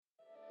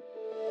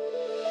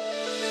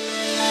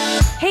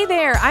Hey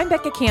there, I'm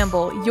Becca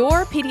Campbell,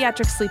 your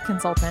pediatric sleep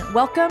consultant.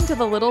 Welcome to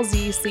the Little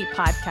Z Sleep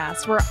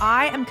Podcast, where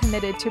I am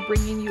committed to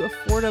bringing you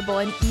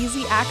affordable and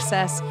easy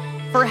access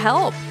for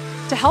help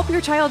to help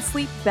your child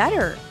sleep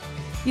better.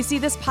 You see,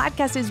 this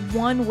podcast is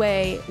one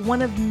way,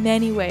 one of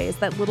many ways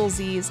that Little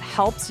Z's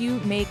helps you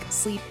make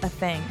sleep a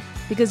thing,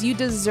 because you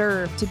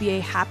deserve to be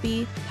a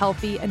happy,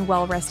 healthy, and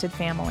well-rested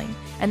family.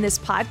 And this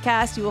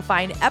podcast, you will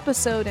find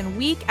episode and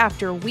week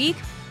after week,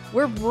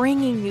 we're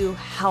bringing you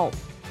help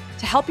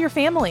to help your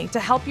family, to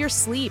help your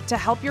sleep, to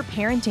help your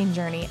parenting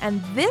journey.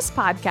 And this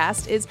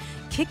podcast is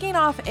kicking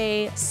off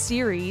a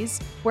series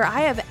where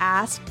I have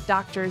asked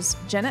doctors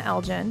Jenna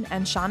Elgin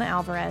and Shauna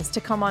Alvarez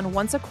to come on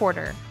once a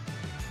quarter.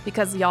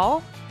 Because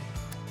y'all,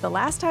 the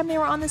last time they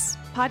were on this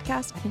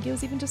podcast, I think it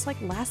was even just like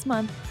last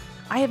month,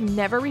 I have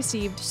never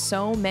received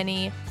so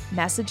many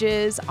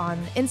messages on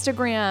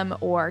Instagram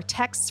or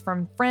texts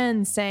from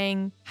friends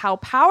saying how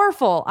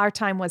powerful our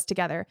time was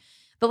together.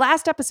 The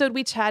last episode,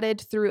 we chatted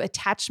through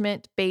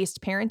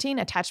attachment-based parenting,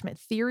 attachment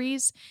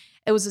theories.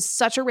 It was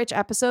such a rich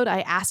episode.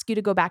 I ask you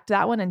to go back to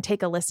that one and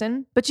take a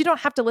listen, but you don't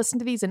have to listen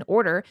to these in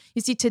order.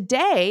 You see,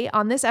 today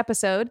on this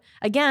episode,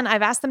 again,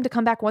 I've asked them to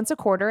come back once a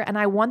quarter, and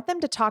I want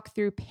them to talk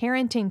through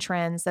parenting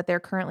trends that they're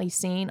currently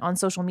seeing on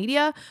social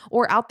media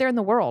or out there in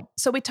the world.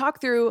 So we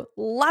talk through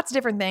lots of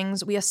different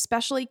things. We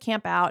especially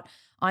camp out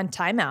on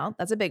timeout.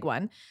 That's a big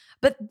one.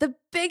 But the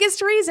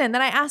biggest reason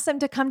that I asked them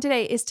to come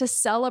today is to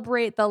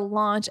celebrate the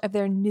launch of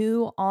their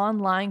new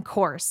online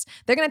course.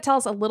 They're going to tell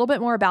us a little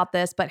bit more about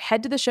this, but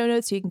head to the show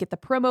notes so you can get the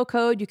promo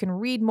code. You can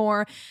read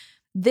more.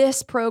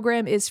 This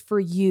program is for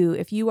you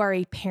if you are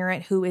a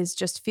parent who is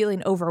just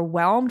feeling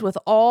overwhelmed with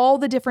all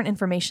the different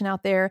information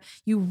out there.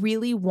 You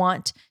really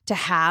want to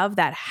have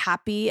that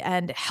happy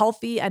and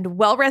healthy and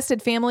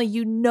well-rested family.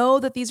 You know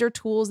that these are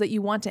tools that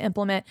you want to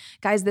implement.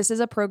 Guys, this is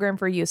a program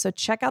for you. So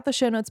check out the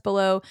show notes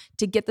below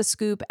to get the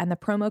scoop and the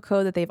promo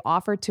code that they've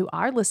offered to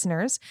our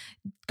listeners.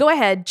 Go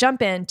ahead,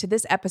 jump into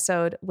this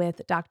episode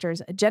with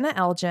doctors Jenna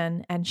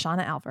Elgin and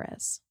Shauna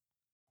Alvarez.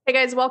 Hey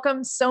guys,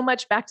 welcome so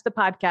much back to the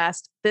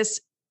podcast. This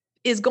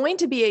is going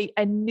to be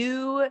a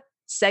new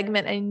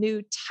segment, a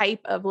new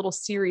type of little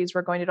series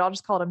we're going to do. I'll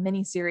just call it a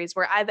mini series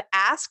where I've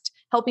asked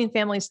Helping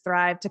Families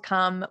Thrive to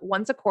come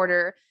once a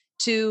quarter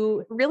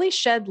to really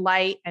shed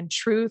light and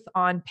truth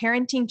on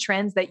parenting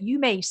trends that you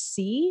may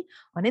see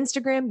on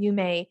Instagram, you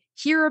may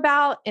hear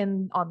about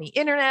on the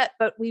internet,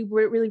 but we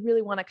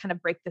really want to kind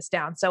of break this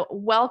down. So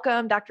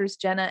welcome, Doctors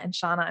Jenna and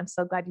Shauna. I'm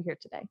so glad you're here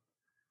today.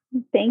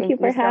 Thank you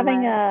for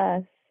having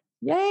us.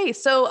 Yay.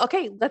 So,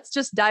 okay, let's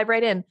just dive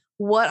right in.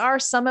 What are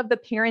some of the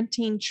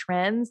parenting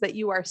trends that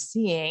you are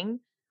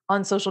seeing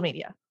on social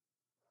media?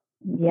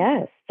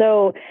 Yes.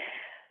 So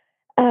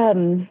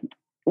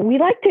we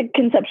like to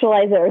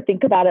conceptualize it or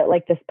think about it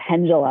like this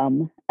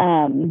pendulum.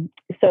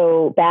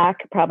 So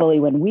back probably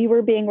when we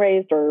were being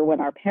raised or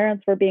when our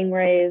parents were being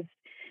raised,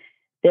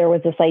 there was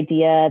this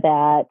idea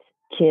that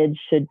kids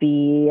should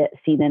be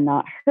seen and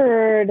not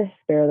heard,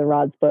 spare the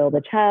rod, spoil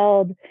the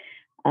child.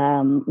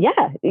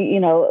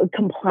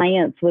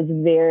 Compliance was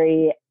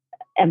very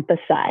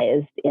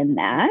emphasized in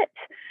that.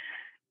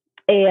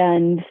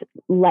 And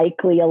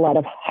likely a lot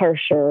of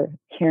harsher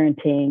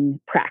parenting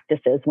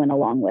practices went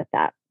along with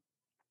that,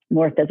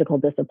 more physical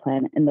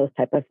discipline and those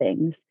type of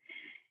things.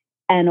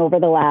 And over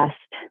the last,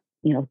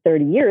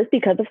 30 years,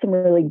 because of some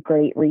really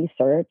great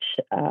research,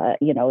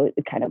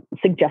 kind of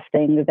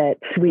suggesting that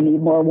we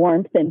need more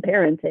warmth in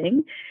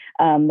parenting,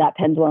 that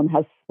pendulum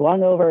has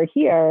swung over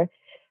here.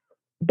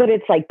 But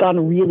it's like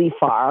gone really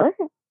far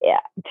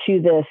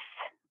to this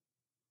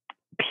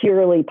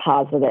purely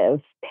positive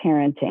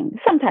parenting.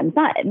 Sometimes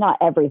not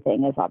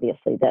everything is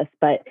obviously this,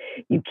 but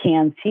you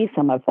can see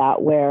some of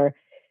that where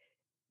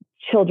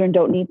children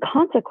don't need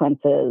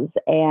consequences.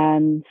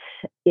 And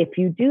if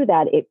you do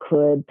that, it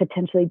could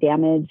potentially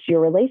damage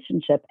your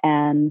relationship.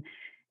 And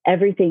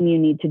everything you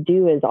need to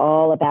do is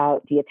all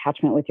about the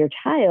attachment with your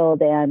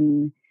child.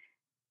 And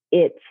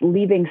it's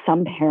leaving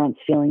some parents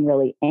feeling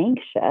really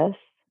anxious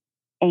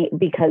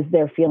because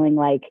they're feeling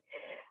like,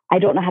 I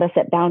don't know how to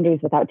set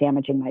boundaries without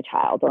damaging my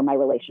child or my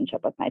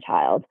relationship with my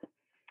child.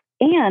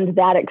 And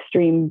that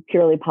extreme,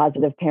 purely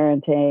positive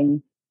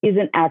parenting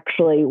isn't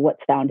actually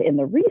what's found in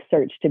the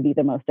research to be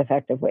the most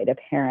effective way to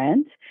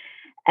parent.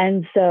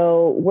 And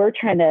so we're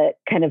trying to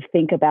kind of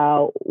think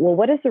about, well,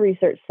 what does the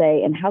research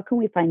say and how can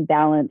we find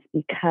balance?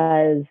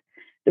 Because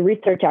the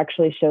research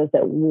actually shows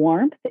that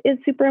warmth is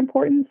super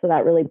important. So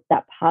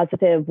that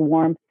positive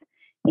warmth,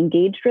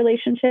 engaged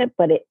relationship,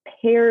 but it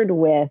paired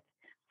with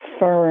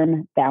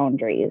firm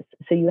boundaries.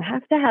 So you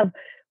have to have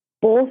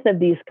both of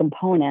these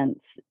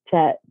components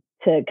to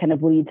kind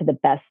of lead to the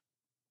best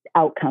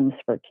outcomes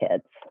for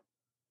kids.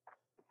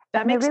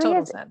 That makes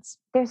total sense.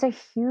 There's a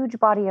huge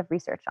body of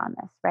research on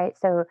this, right?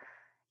 So,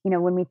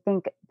 when we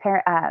think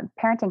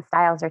parenting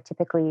styles are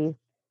typically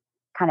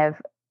kind of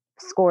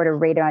scored or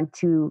rated on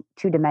two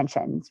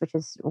dimensions, which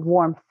is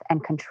warmth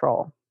and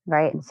control,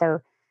 right? And so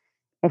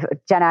if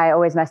Jenna, I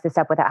always mess this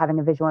up without having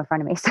a visual in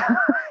front of me, so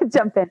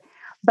jump in.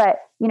 But,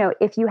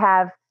 if you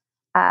have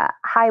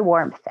high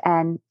warmth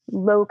and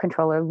low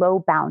control or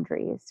low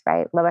boundaries,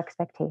 right? Low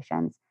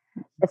expectations.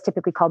 That's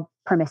typically called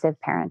permissive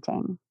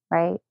parenting,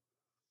 right?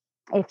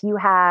 If you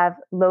have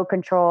low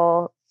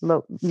control,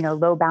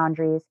 low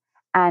boundaries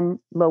and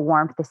low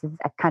warmth, this is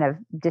a kind of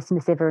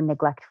dismissive or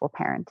neglectful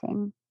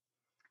parenting.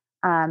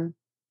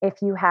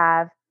 If you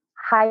have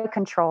high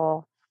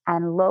control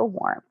and low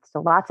warmth,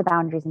 so lots of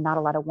boundaries and not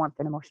a lot of warmth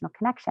and emotional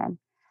connection,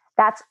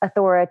 that's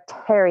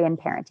authoritarian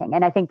parenting.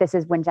 And I think this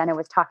is when Jenna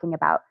was talking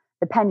about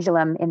the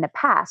pendulum in the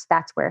past,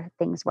 that's where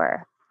things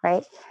were,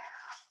 right?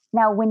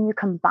 Now, when you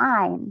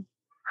combine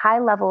high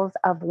levels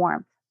of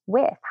warmth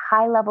with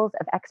high levels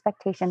of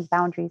expectations,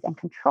 boundaries, and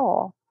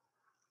control,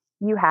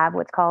 you have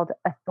what's called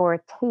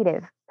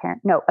authoritative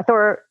parent. No,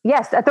 authoritative.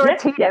 Yes.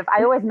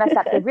 I always mess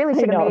up. They really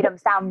should have made them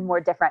sound more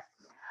different.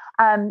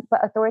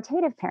 But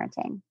authoritative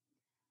parenting.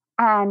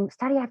 And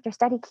study after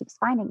study keeps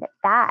finding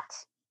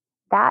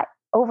that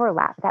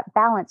overlap, that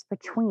balance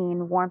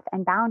between warmth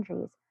and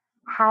boundaries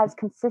has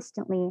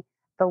consistently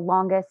the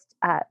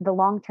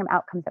long-term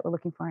outcomes that we're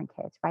looking for in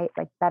kids, right?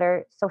 Like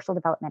better social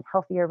development,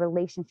 healthier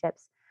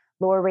relationships,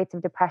 lower rates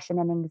of depression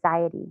and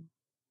anxiety.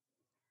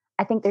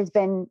 I think there's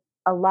been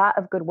a lot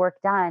of good work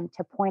done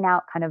to point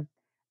out kind of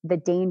the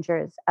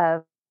dangers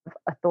of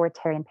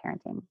authoritarian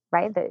parenting,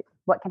 right?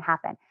 What can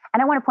happen.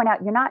 And I want to point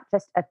out, you're not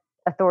just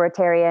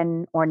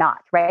authoritarian or not,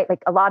 right?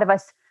 Like a lot of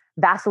us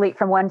vacillate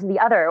from one to the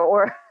other,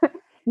 or,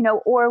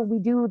 or we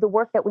do the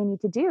work that we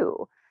need to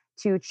do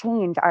to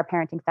change our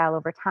parenting style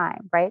over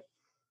time, right?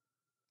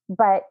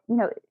 But,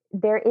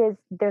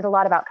 there's a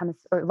lot of outcomes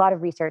or a lot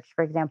of research,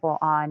 for example,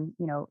 on,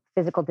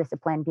 physical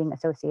discipline being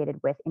associated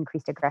with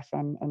increased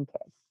aggression in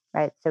kids,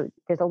 right? So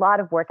there's a lot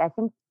of work. I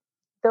think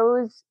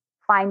those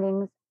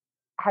findings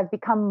have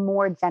become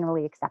more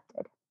generally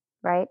accepted,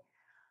 right?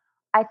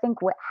 I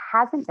think what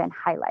hasn't been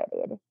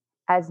highlighted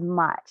as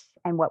much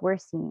and what we're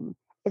seeing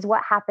is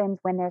what happens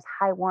when there's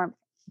high warmth,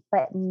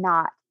 but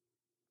not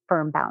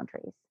firm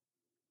boundaries,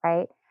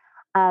 right?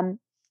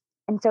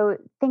 And so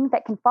things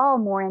that can fall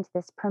more into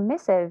this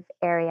permissive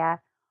area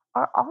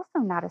are also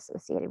not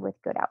associated with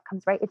good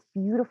outcomes, right? It's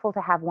beautiful to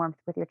have warmth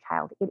with your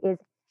child. It is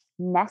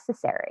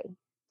necessary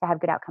to have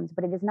good outcomes,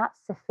 but it is not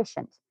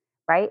sufficient,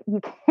 right? You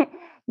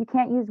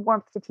can't use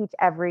warmth to teach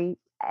every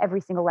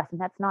single lesson.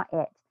 That's not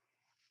it.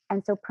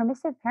 And so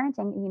permissive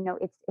parenting,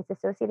 it's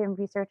associated in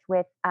research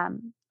with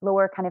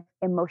lower kind of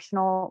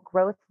emotional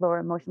growth, lower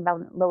emotional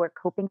development, lower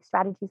coping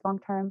strategies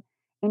long-term,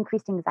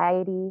 increased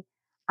anxiety,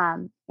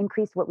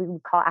 increased what we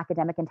would call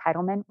academic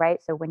entitlement,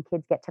 right? So when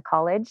kids get to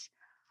college,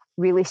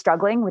 really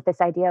struggling with this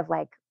idea of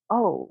like,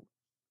 oh,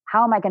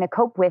 how am I going to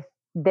cope with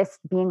this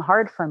being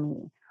hard for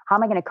me? How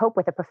am I going to cope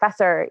with a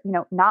professor,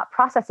 not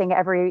processing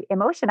every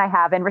emotion I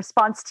have in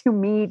response to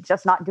me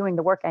just not doing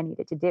the work I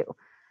needed to do?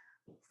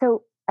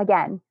 So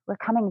again, we're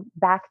coming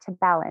back to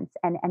balance,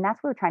 and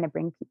that's what we're trying to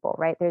bring people,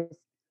 right? There's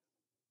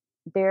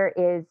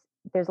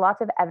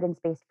lots of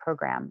evidence-based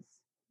programs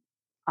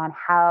on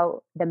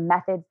how the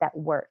methods that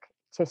work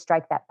to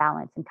strike that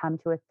balance and come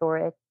to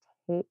authoritative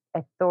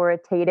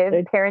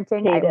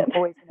parenting. I'm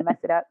always going to mess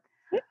it up.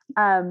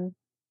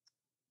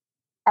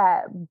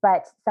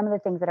 But some of the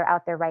things that are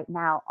out there right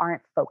now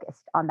aren't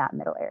focused on that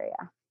middle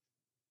area.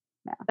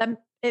 Yeah.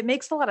 It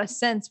makes a lot of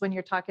sense when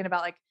you're talking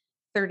about like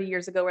 30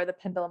 years ago where the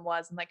pendulum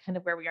was and like kind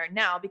of where we are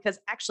now, because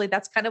actually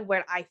that's kind of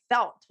where I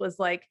felt was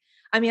like,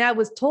 I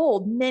was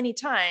told many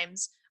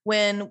times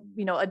when,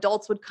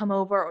 adults would come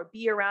over or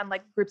be around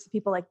like groups of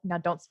people, like, now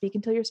don't speak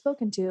until you're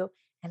spoken to.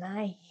 And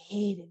I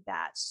hated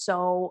that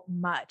so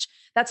much.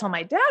 That's how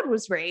my dad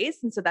was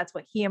raised. And so that's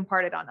what he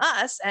imparted on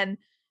us. And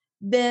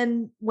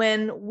then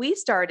when we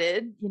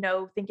started,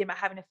 thinking about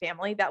having a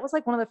family, that was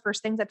like one of the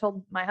first things I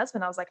told my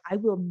husband. I was like, I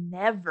will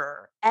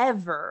never,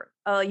 ever,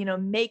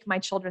 make my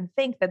children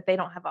think that they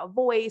don't have a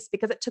voice,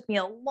 because it took me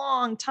a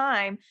long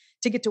time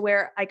to get to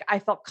where I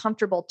felt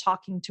comfortable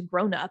talking to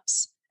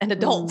grownups and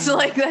adults.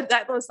 Like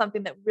that was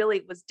something that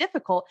really was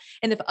difficult.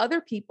 And if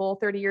other people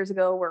 30 years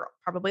ago were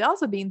probably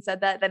also being said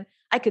that, then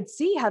I could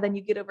see how then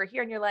you get over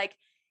here and you're like,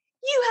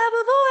 you have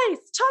a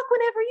voice, talk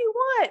whenever you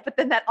want. But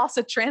then that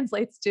also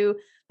translates to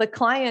the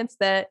clients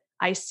that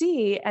I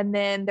see. And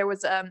then there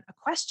was a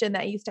question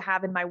that I used to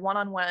have in my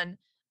one-on-one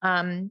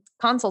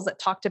consults that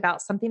talked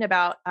about something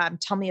about,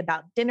 tell me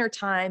about dinner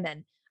time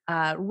and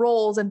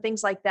roles and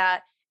things like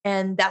that.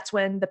 And that's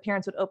when the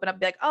parents would open up and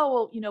be like,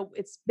 oh, well,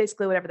 it's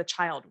basically whatever the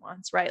child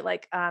wants, right?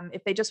 Like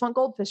if they just want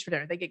goldfish for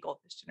dinner, they get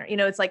goldfish dinner.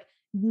 It's like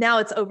now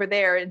it's over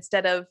there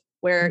instead of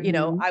where,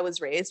 I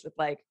was raised with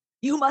like,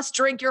 you must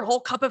drink your whole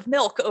cup of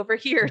milk over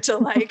here to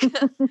like,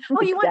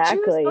 oh, you want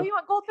juice? Oh, you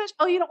want goldfish?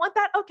 Oh, you don't want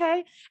that?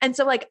 Okay. And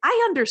so like,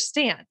 I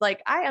understand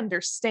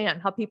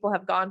how people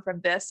have gone from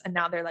this and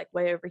now they're like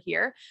way over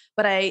here.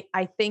 But I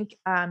think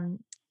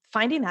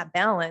finding that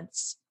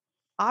balance,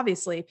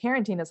 obviously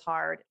parenting is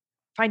hard.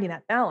 Finding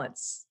that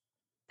balance,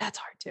 that's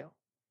hard too.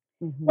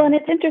 Mm-hmm. Well, and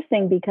it's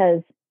interesting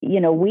because,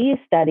 we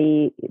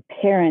study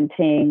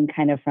parenting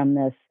kind of from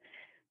this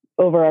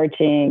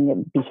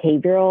overarching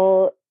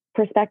behavioral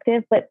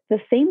perspective, but the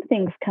same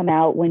things come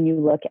out when you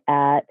look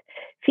at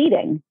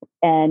feeding.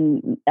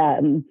 And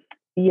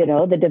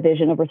the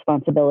division of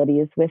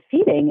responsibilities with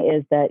feeding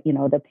is that,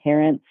 the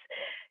parents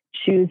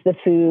choose the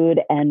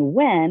food and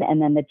when,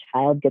 and then the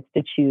child gets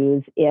to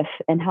choose if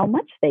and how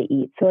much they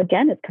eat. So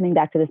again, it's coming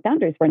back to this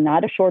boundaries. We're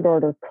not a short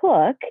order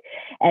cook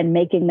and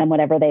making them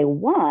whatever they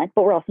want,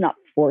 but we're also not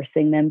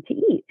forcing them to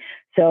eat.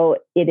 So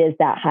it is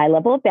that high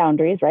level of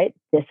boundaries, right?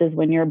 This is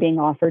when you're being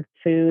offered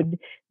food.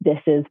 This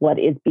is what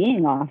is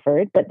being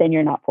offered, but then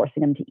you're not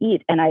forcing them to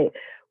eat. And I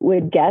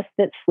would guess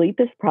that sleep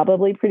is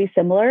probably pretty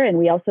similar. And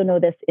we also know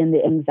this in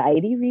the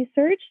anxiety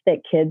research,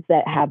 that kids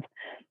that have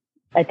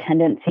a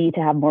tendency to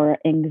have more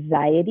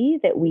anxiety,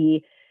 that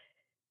we,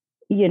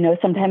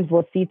 sometimes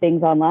we'll see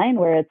things online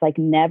where it's like,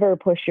 never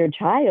push your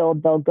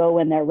child, they'll go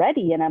when they're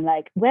ready. And I'm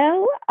like,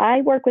 well,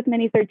 I work with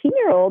many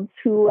 13-year-olds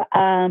who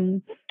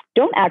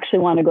don't actually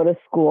want to go to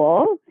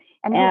school.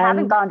 And who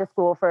haven't gone to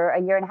school for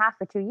a year and a half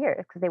or 2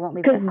 years because they won't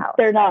leave their house.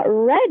 They're not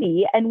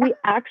ready. And we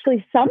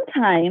actually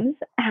sometimes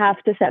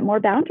have to set more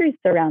boundaries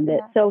around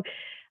it. Yeah. So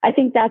I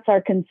think that's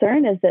our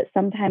concern, is that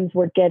sometimes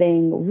we're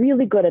getting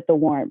really good at the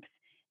warmth.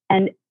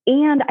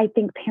 And I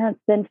think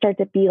parents then start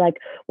to be like,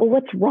 well,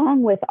 what's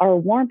wrong with our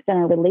warmth and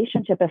our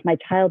relationship if my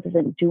child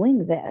isn't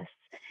doing this?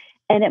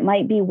 And it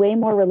might be way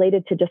more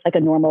related to just like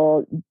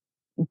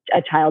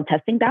a child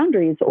testing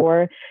boundaries,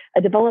 or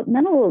a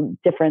developmental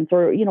difference,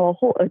 or,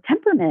 a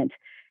temperament.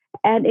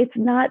 And it's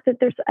not that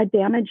there's a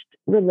damaged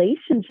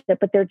relationship,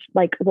 but they're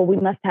like, well, we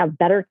must have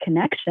better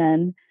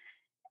connection,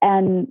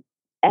 and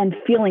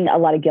feeling a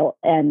lot of guilt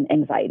and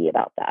anxiety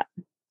about that.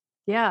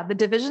 Yeah. The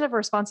division of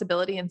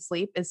responsibility in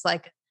sleep is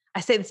like, I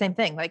say the same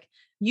thing. Like,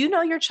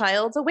 your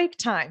child's awake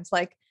times,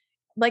 like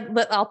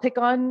I'll pick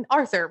on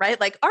Arthur, right?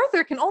 Like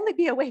Arthur can only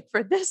be awake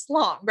for this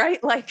long,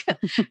 right? Like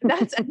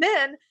and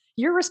then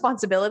your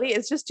responsibility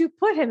is just to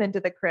put him into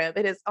the crib.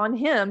 It is on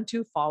him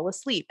to fall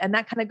asleep. And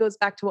that kind of goes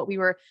back to what we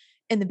were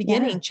in the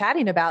beginning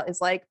chatting about,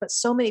 is like, but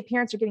so many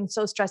parents are getting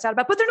so stressed out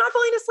about, but they're not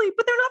falling asleep.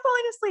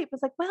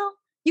 It's like, well,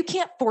 you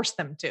can't force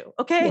them to,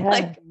 okay? Yeah.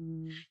 Like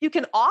you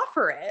can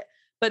offer it,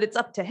 but it's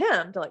up to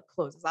him to like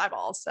close his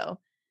eyeballs. So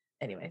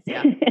anyways,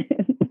 yeah.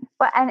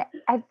 Well, and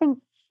I think,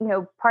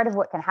 part of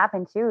what can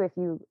happen too, if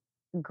you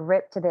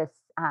grip to this,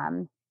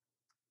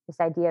 this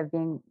idea of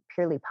being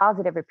purely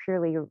positive or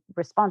purely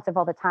responsive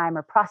all the time,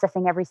 or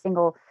processing every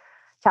single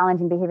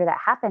challenging behavior that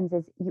happens,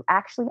 is you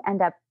actually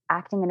end up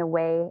acting in a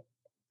way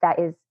that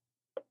is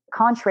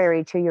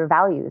contrary to your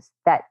values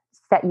that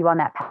set you on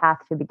that path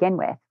to begin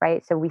with,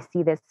 right? So we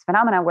see this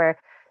phenomena where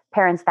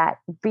parents that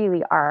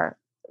really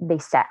they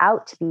set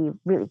out to be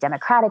really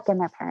democratic in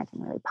their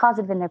parenting, really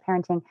positive in their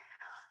parenting,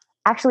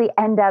 actually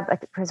end up,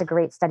 there's a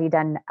great study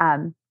done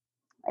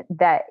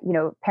that,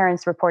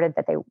 parents reported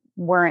that they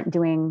weren't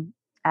doing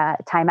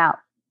timeout,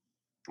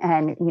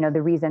 and,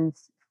 the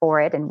reasons for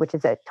it, and which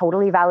is a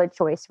totally valid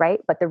choice, right?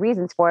 But the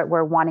reasons for it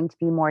were wanting to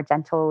be more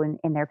gentle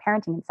in their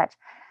parenting and such.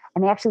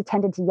 And they actually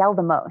tended to yell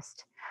the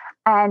most.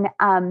 And,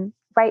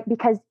 right,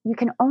 because you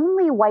can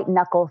only white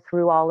knuckle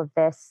through all of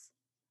this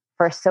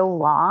for so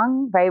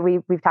long, right?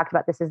 We've talked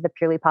about this as the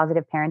purely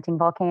positive parenting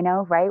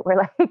volcano, right? We're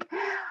like,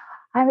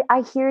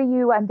 I hear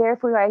you. I'm there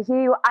for you. I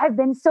hear you. I've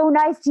been so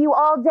nice to you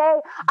all day.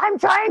 I'm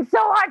trying so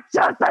hard.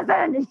 Just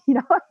listen,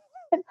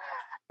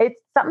 it's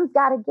something's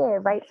got to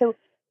give, right? So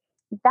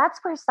that's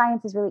where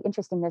science is really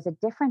interesting. There's a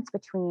difference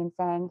between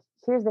saying,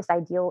 here's this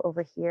ideal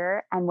over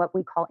here, and what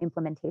we call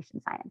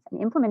implementation science.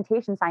 And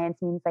implementation science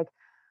means like,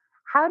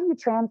 how do you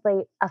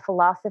translate a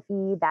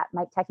philosophy that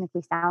might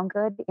technically sound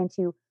good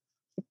into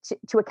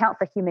to account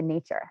for human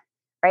nature,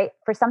 right?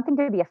 For something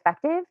to be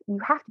effective, you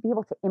have to be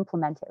able to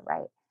implement it,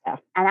 right? Yeah.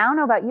 And I don't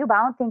know about you, but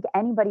I don't think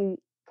anybody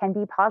can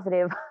be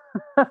positive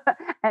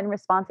and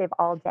responsive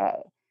all day.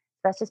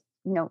 That's just,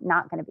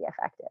 not going to be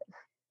effective.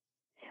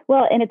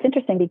 Well, and it's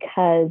interesting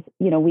because,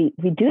 we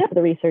do have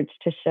the research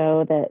to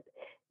show that,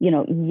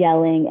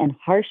 yelling and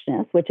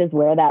harshness, which is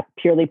where that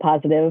purely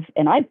positive,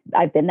 and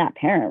I've been that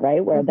parent,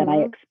 right? Where then I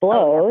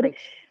explode. Oh, yeah,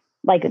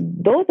 like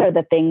those are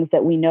the things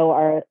that we know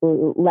are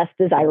less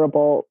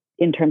desirable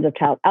in terms of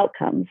child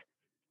outcomes.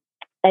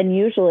 And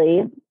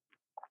usually,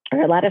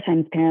 or a lot of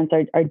times, parents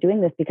are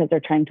doing this because they're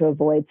trying to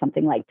avoid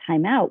something like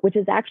timeout, which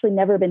has actually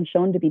never been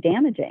shown to be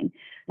damaging.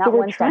 So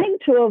we're trying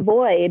to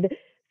avoid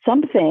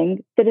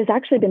something that has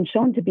actually been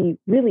shown to be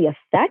really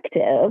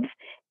effective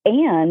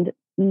and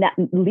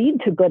lead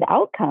to good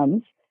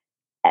outcomes.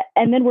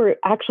 And then we're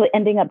actually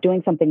ending up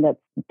doing something that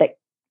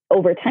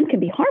over time can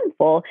be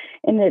harmful.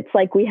 And it's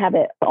like we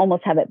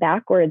almost have it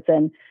backwards.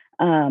 And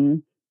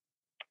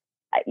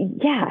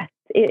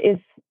it is,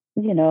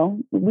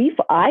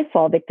 I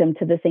fall victim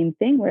to the same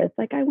thing where it's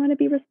like, I want to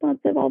be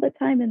responsive all the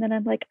time. And then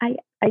I'm like, I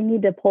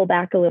need to pull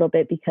back a little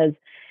bit, because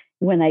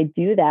when I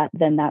do that,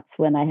 then that's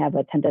when I have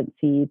a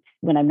tendency,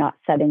 when I'm not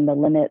setting the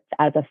limits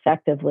as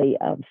effectively,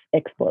 of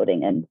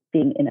exploding and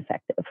being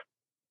ineffective.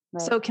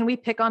 Right. So can we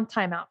pick on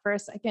timeout for a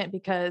second?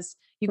 Because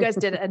you guys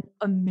did an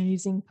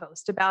amazing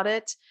post about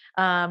it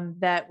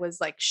that was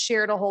like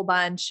shared a whole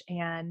bunch.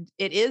 And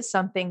it is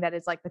something that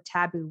is like the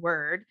taboo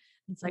word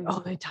It's like, oh,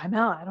 they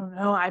timeout. I don't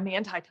know. I'm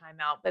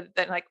anti-timeout, but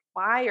then like,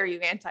 why are you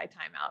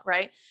anti-timeout?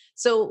 Right.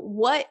 So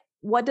what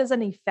does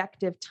an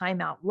effective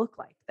timeout look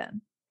like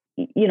then?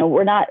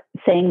 We're not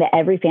saying that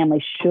every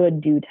family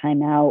should do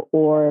timeout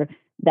or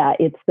that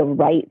it's the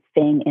right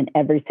thing in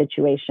every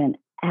situation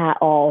at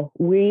all.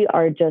 We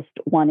are just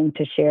wanting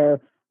to share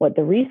what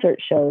the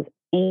research shows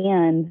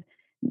and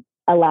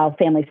allow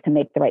families to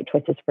make the right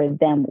choices for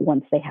them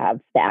once they have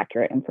the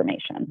accurate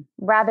information.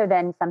 Rather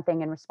than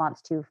something in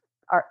response to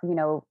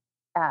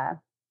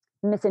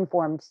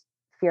misinformed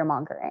fear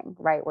mongering,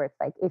 right? Where it's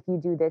like, if you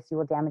do this, you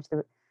will damage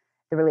the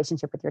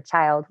relationship with your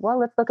child. Well,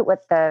 let's look at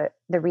what the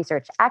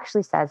research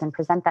actually says and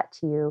present that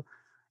to you.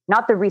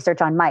 Not the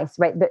research on mice,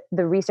 right?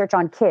 The research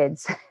on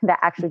kids that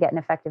actually get an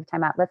effective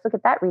timeout. Let's look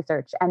at that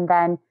research and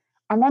then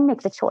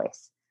make the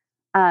choice.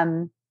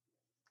 Let's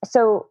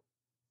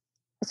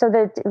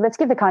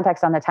give the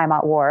context on the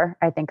timeout war,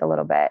 I think, a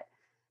little bit.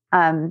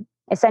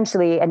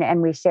 Essentially,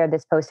 and we shared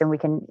this post and we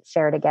can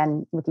share it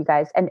again with you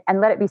guys. And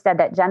let it be said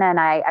that Jenna and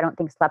I don't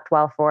think slept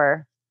well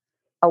for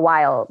a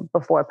while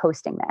before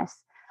posting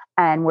this.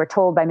 And we're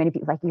told by many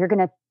people, like, you're going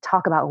to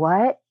talk about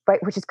what?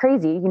 Right. Which is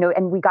crazy,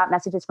 and we got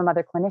messages from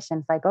other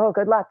clinicians like, oh,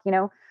 good luck,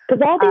 Because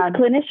all these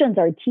clinicians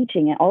are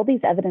teaching it. All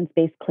these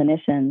evidence-based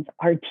clinicians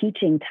are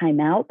teaching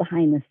timeout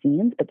behind the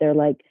scenes, but they're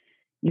like,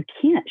 you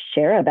can't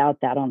share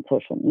about that on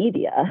social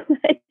media.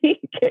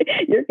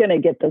 You're going to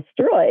get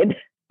destroyed.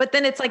 But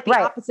then it's like the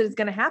opposite is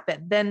going to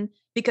happen. Then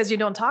because you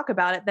don't talk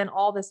about it, then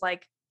all this,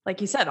 like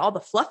you said, all the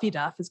fluffy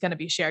stuff is going to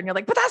be shared. And you're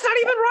like, but that's not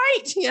even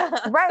right.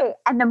 Yeah. Right.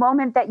 And the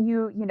moment that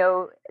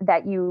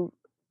you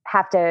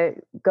have to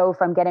go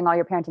from getting all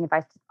your parenting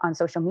advice on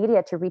social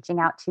media to reaching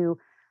out to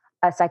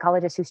a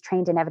psychologist who's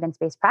trained in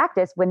evidence-based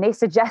practice, when they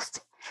suggest,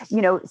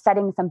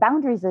 setting some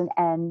boundaries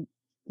and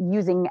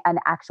using an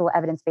actual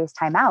evidence-based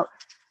timeout,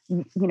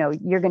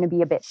 you're going to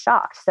be a bit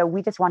shocked. So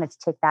we just wanted to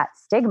take that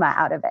stigma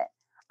out of it.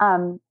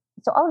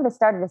 So all of this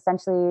started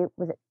essentially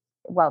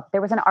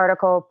there was an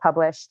article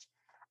published,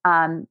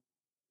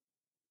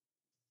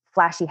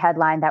 flashy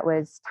headline that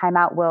was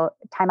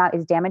timeout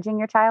is damaging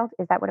your child.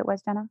 Is that what it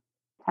was, Jenna?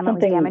 Timeout Something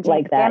was damaging,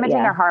 like that, damaging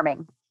yeah. or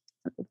harming.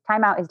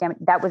 Timeout is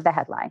damaging. That was the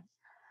headline.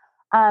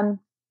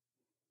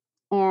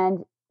 And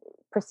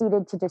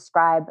proceeded to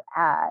describe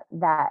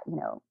that,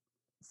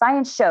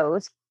 science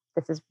shows,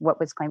 this is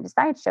what was claimed,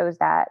 science shows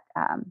that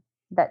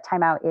that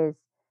timeout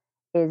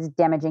is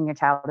damaging your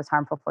child, is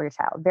harmful for your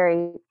child.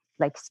 Very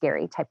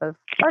scary type of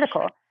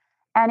article.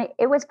 And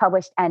it was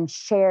published and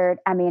shared.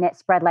 I mean, it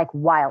spread like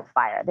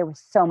wildfire. There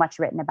was so much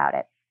written about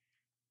it.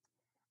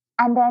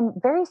 And then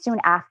very soon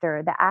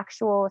after, the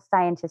actual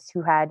scientists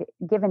who had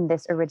given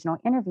this original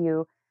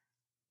interview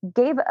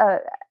gave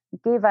a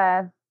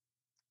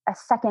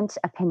second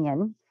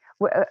opinion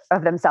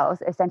of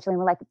themselves, essentially. And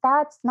we're like,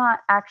 that's not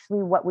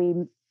actually what we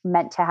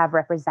meant to have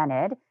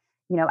represented.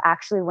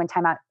 Actually, when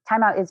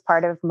timeout is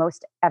part of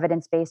most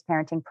evidence-based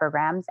parenting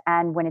programs.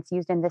 And when it's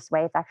used in this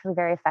way, it's actually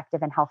very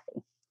effective and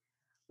healthy.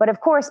 But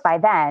of course, by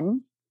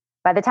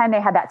the time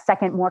they had that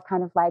second, more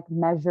kind of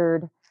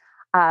measured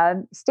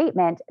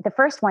statement, the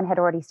first one had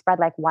already spread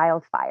like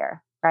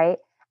wildfire, right?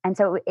 And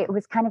so it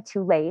was kind of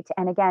too late.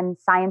 And again,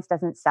 science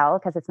doesn't sell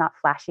because it's not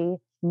flashy.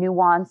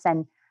 Nuance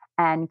and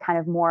kind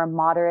of more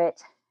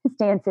moderate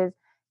stances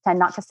tend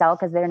not to sell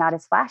because they're not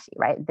as flashy,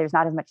 right? There's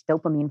not as much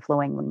dopamine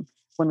flowing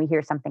when we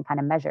hear something kind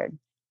of measured.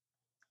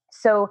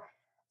 So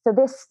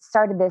this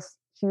started this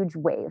huge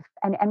wave.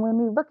 And when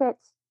we look at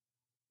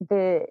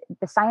the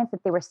science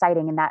that they were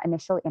citing in that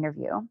initial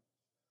interview,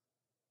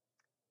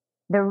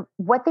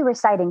 what they were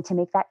citing to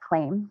make that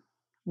claim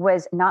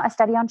was not a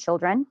study on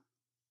children.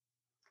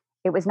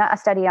 It was not a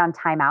study on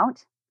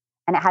timeout,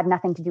 and it had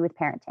nothing to do with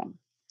parenting.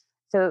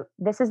 So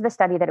this is the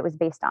study that it was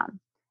based on.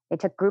 They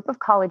took a group of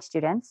college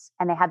students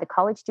and they had the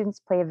college students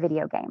play a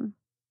video game.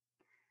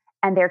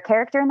 And their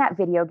character in that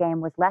video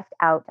game was left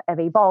out of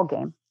a ball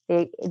game.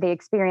 They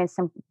experienced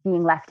some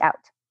being left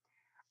out.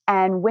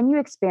 And when you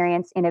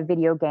experience in a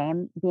video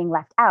game being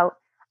left out,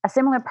 a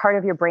similar part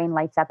of your brain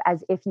lights up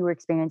as if you were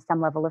experiencing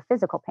some level of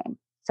physical pain.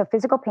 So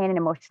physical pain and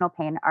emotional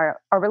pain are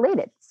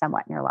related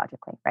somewhat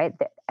neurologically, right?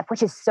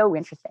 Which is so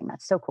interesting.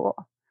 That's so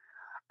cool.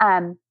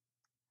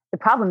 The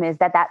problem is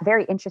that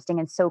very interesting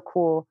and so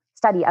cool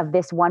study of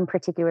this one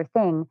particular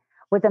thing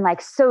was then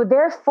so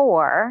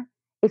therefore,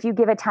 if you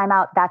give a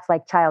timeout, that's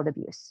like child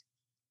abuse.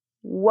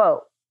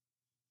 Whoa,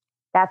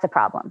 that's a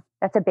problem.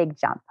 That's a big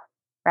jump,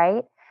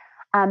 right?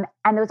 And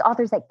those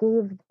authors that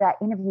gave that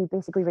interview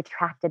basically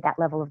retracted that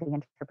level of the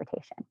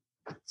interpretation.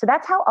 So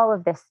that's how all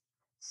of this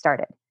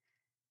started.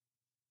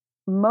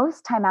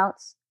 Most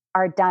timeouts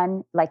are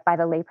done by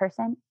the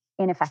layperson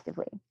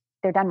ineffectively.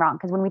 They're done wrong.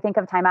 Because when we think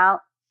of timeout,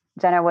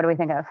 Jenna, what do we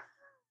think of?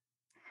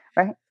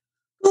 Right?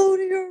 Go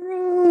to your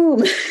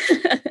room.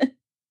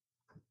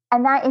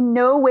 And that in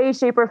no way,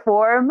 shape, or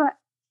form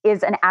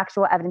is an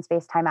actual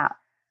evidence-based timeout.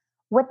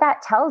 What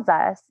that tells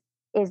us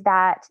is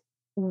that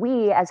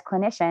we as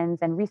clinicians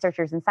and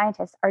researchers and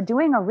scientists are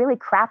doing a really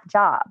crap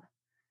job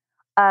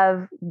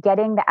of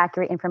getting the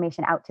accurate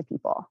information out to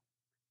people,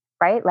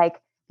 right?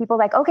 people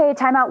like, okay,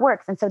 timeout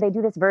works. And so they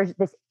do this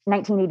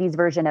 1980s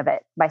version of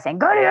it by saying,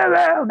 go to your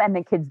room. And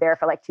the kid's there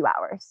for like 2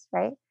 hours,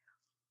 right?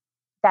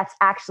 That's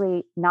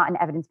actually not an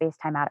evidence-based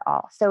timeout at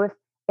all. So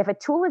if a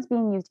tool is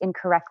being used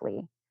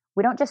incorrectly,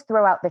 we don't just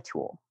throw out the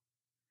tool.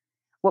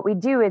 What we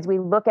do is we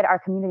look at our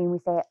community and we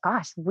say,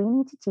 gosh, we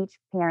need to teach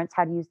parents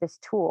how to use this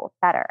tool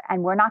better.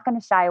 And we're not going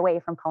to shy away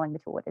from calling the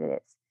tool what it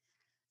is.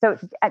 So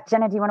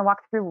Jenna, do you want to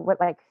walk through what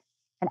like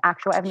an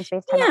actual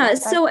evidence-based timeout? Yeah.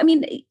 So, I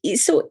mean, it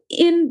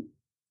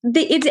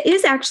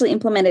is actually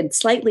implemented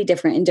slightly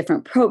different in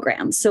different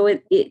programs. So I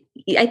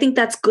think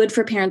that's good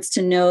for parents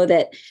to know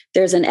that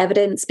there's an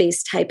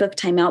evidence-based type of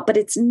timeout, but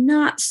it's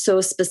not so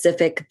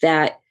specific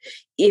that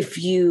if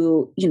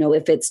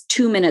if it's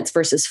 2 minutes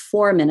versus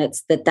 4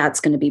 minutes, that's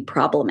going to be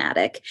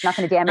problematic. Not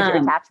going to damage your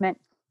attachment.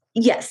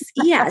 Yes.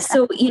 Yeah.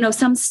 So,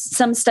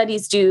 some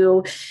studies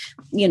do,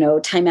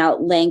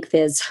 timeout length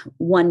is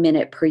 1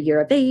 minute per year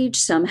of age.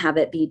 Some have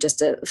it be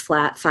just a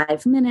flat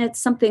 5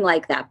 minutes, something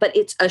like that. But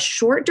it's a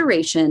short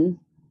duration.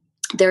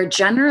 They're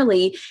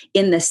generally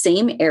in the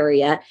same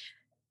area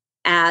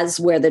as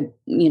where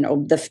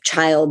the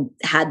child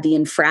had the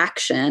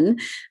infraction,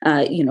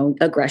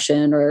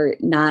 aggression or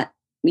not,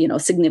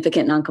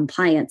 significant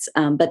noncompliance,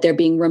 but they're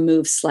being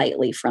removed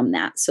slightly from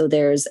that. So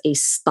there's a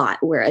spot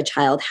where a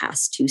child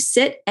has to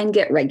sit and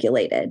get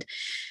regulated.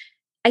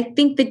 I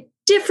think the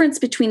difference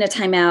between a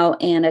timeout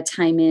and a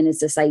time in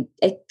is this. I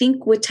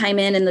think with time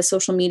in the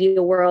social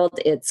media world,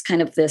 it's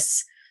kind of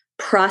this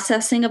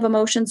processing of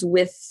emotions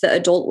with the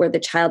adult where the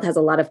child has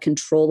a lot of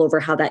control over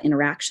how that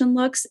interaction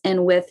looks.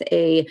 And with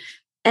a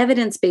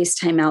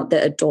evidence-based timeout,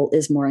 the adult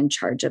is more in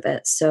charge of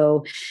it.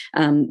 So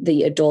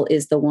the adult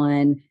is the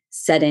one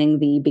setting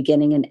the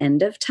beginning and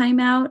end of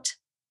timeout.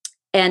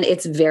 And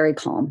it's very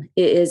calm.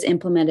 It is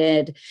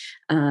implemented.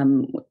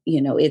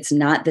 It's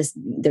not this,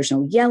 there's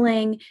no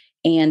yelling.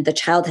 And the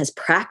child has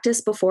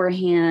practiced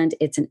beforehand.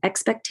 It's an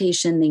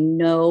expectation. They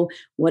know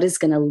what is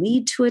going to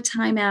lead to a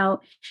timeout,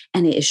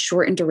 and it is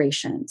short in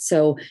duration.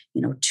 So,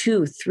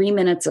 2-3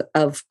 minutes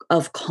of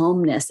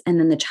calmness, and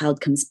then the child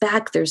comes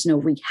back. There's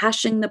no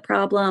rehashing the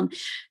problem.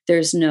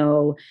 There's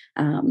no,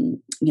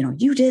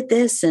 you did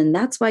this and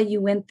that's why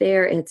you went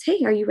there. It's,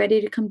 hey, are you ready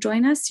to come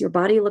join us? Your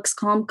body looks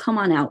calm. Come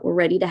on out. We're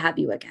ready to have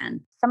you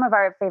again. Some of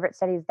our favorite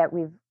studies that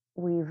we've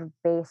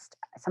based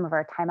some of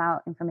our timeout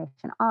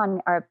information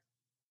on are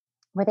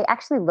where they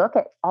actually look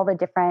at all the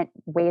different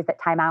ways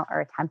that timeout are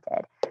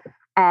attempted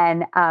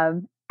and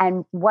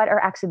what are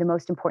actually the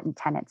most important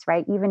tenets,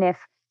 right? Even if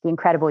the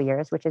Incredible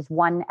Years, which is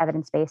one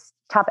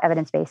top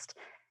evidence-based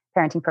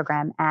parenting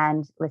program,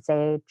 and let's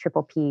say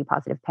Triple P,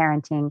 positive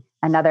parenting,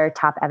 another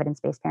top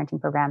evidence-based parenting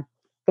program,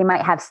 they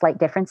might have slight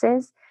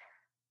differences.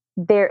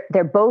 They're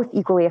both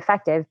equally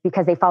effective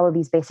because they follow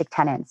these basic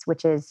tenets,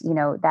 which is,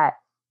 that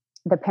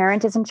the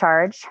parent is in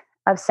charge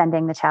of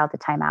sending the child to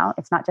timeout.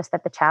 It's not just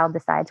that the child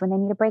decides when they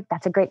need a break.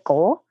 That's a great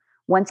goal.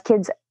 Once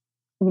kids,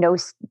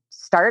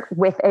 start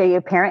with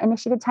a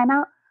parent-initiated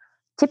timeout,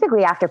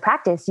 typically after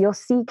practice, you'll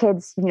see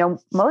kids,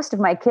 most of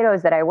my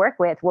kiddos that I work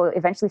with will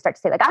eventually start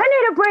to say like, I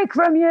need a break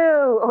from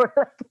you, or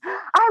like,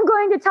 I'm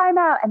going to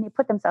timeout, and they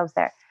put themselves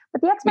there.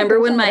 But the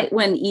expectation. Remember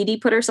when Edie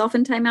put herself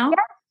in timeout?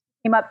 Yeah.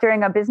 Came up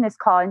during a business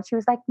call and she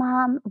was like,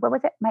 Mom, what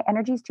was it? My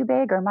energy's too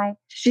big, or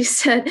she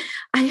said,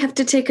 I have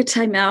to take a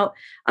timeout.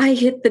 I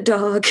hit the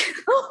dog.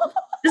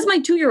 This is my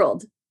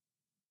 2-year-old.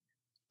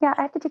 Yeah,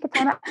 I have to take a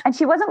timeout. And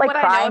she wasn't like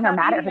crying or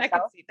mad at herself. I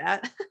could see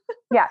that.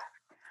 Yeah.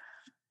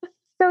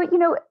 So,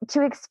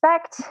 to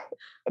expect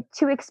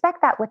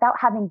that without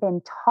having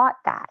been taught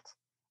that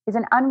is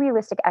an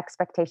unrealistic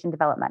expectation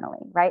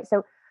developmentally, right?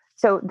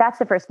 So that's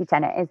the first key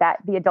tenet, is that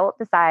the adult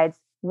decides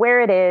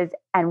where it is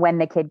and when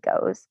the kid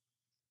goes.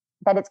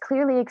 That it's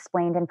clearly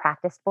explained and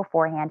practiced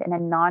beforehand in a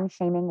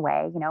non-shaming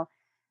way.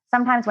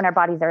 Sometimes when our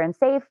bodies are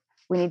unsafe,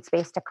 we need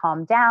space to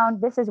calm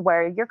down. This is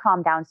where your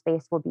calm down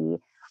space will be.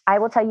 I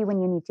will tell you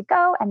when you need to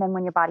go. And then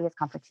when your body is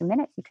calm for 2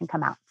 minutes, you can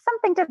come out.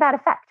 Something to that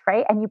effect,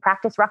 right? And you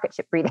practice rocket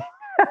ship breathing.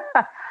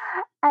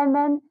 And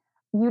then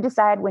you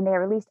decide when they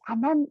are released.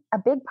 And then a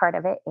big part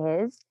of it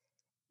is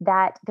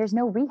that there's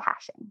no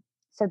rehashing.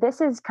 So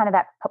this is kind of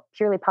that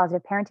purely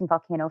positive parenting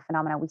volcano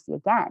phenomena we see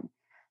again.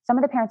 Some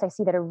of the parents I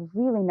see that are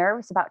really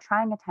nervous about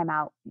trying a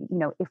timeout,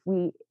 if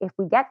we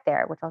get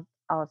there, which I'll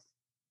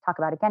talk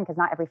about again, because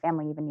not every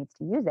family even needs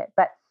to use it.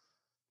 But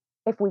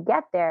if we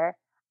get there,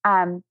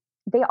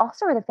 they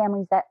also are the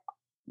families that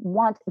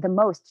want the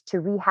most to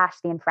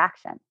rehash the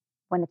infraction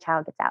when the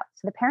child gets out.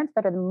 So the parents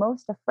that are the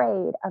most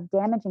afraid of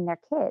damaging their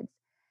kids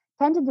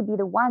tended to be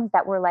the ones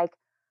that were like,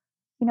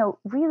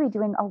 really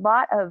doing a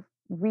lot of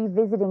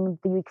revisiting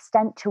the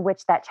extent to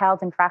which that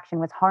child's infraction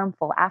was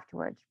harmful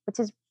afterwards, which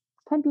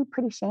can be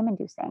pretty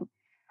shame-inducing.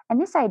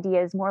 And this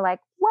idea is more like,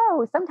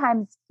 whoa,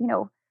 sometimes,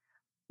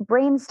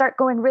 brains start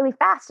going really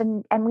fast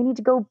and we need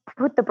to go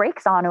put the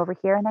brakes on over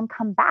here and then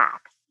come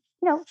back.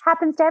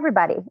 Happens to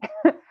everybody.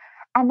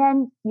 And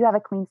then you have a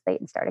clean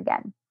slate and start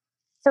again.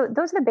 So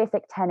those are the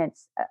basic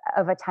tenets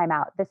of a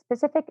timeout. The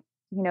specific,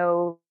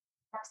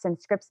 steps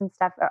and scripts and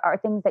stuff are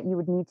things that you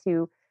would need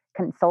to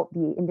consult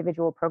the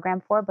individual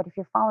program for. But if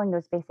you're following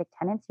those basic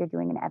tenets, you're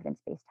doing an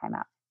evidence-based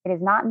timeout. It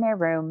is not in their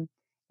room.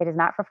 It is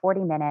not for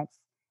 40 minutes.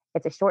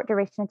 It's a short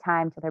duration of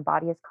time till their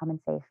body is calm and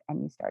safe,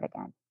 and you start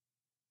again.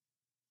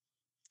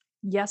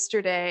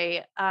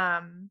 Yesterday,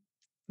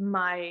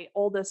 my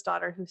oldest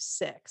daughter, who's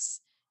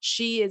 6,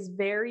 she is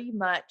very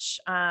much,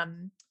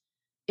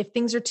 if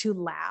things are too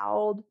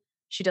loud,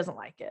 she doesn't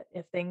like it.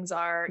 If things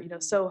are,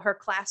 so her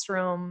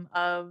classroom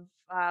of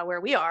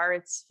where we are,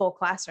 it's full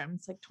classroom.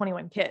 It's like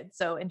 21 kids.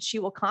 So, and she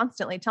will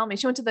constantly tell me,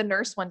 she went to the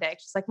nurse one day.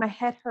 She's like, my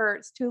head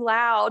hurts, too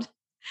loud.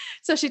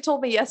 So she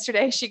told me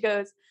yesterday, she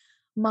goes,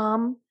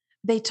 Mom,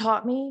 they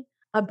taught me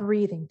a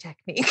breathing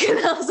technique. And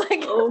I was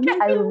like, okay.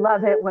 I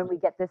love it when we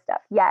get this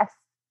stuff. Yes.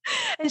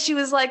 And she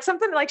was like,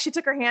 something like she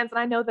took her hands, and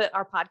I know that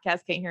our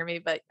podcast can't hear me,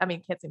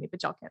 can't see me,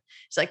 but y'all can.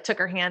 She like took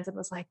her hands and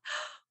was like,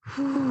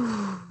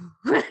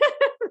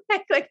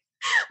 like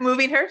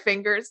moving her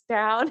fingers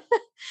down.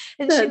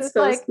 And That's she was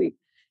so like, sweet.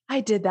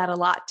 I did that a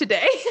lot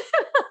today.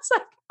 I was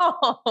like,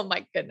 oh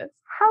my goodness.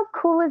 How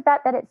cool is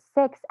that it's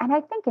 6? And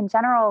I think in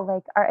general,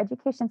 like our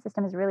education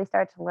system has really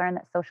started to learn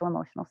that social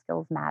emotional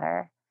skills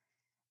matter.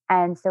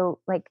 And so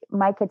like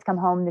my kids come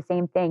home, the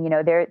same thing,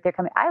 they're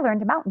coming, I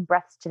learned mountain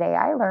breaths today.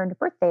 I learned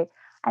birthday.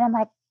 And I'm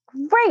like,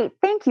 great.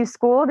 Thank you,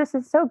 school. This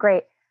is so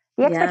great.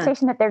 The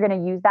expectation that they're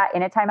going to use that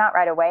in a timeout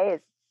right away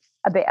is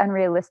a bit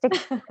unrealistic.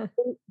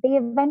 They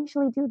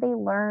eventually do. They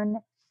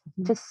learn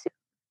to soothe.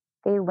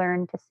 They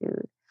learn to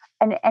soothe.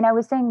 And I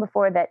was saying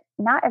before that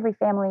not every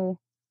family,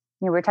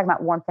 we were talking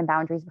about warmth and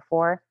boundaries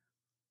before.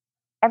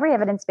 Every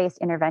evidence-based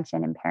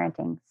intervention in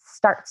parenting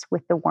starts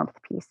with the warmth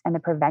piece and the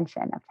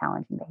prevention of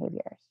challenging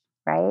behaviors,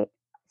 right?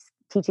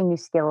 Teaching new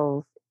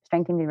skills,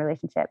 strengthening the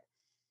relationship.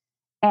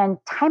 And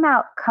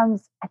timeout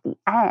comes at the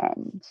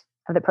end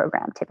of the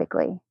program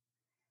typically,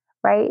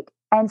 right?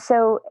 And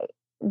so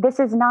this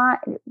is not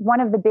one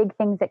of the big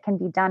things that can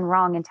be done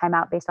wrong in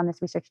timeout based on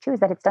this research too, is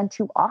that it's done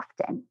too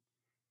often,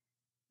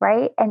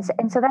 right? And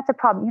so that's a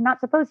problem. You're not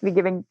supposed to be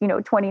giving,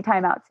 20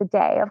 timeouts a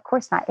day. Of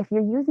course not. If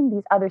you're using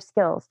these other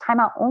skills,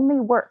 timeout only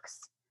works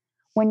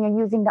when you're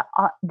using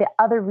the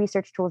other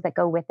research tools that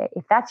go with it.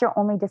 If that's your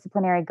only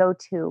disciplinary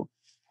go-to,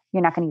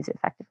 you're not going to use it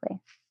effectively.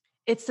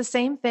 It's the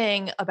same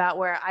thing about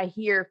where I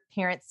hear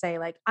parents say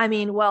like,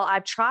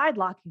 I've tried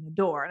locking the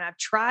door and I've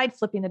tried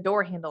flipping the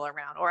door handle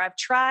around, or I've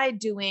tried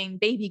doing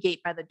baby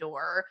gate by the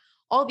door,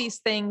 all these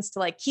things to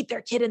like keep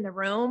their kid in the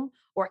room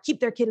or keep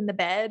their kid in the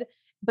bed.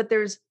 But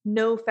there's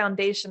no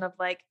foundation of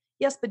like,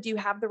 yes, but do you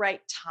have the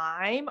right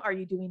time? Are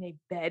you doing a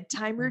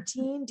bedtime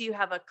routine? Do you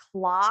have a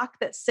clock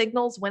that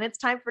signals when it's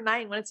time for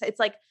night and when it's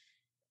like,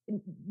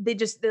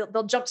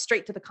 they'll jump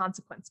straight to the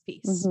consequence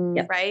piece.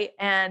 Right.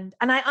 And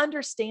I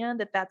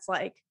understand that that's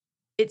like,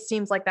 it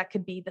seems like that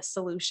could be the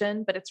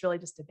solution, but it's really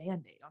just a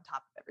Band-Aid on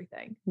top of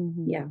everything.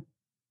 Yeah,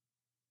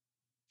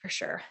 for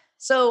sure.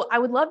 So I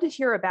would love to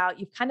hear about,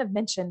 you've kind of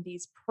mentioned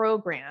these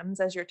programs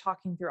as you're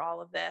talking through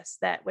all of this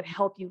that would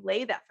help you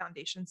lay that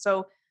foundation.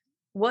 So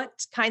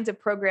what kinds of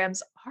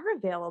programs are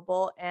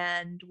available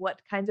and what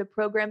kinds of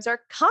programs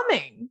are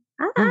coming?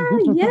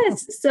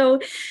 Yes. So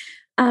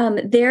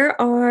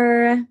there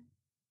are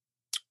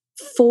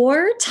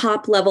 4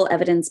 top-level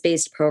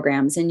evidence-based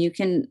programs, and you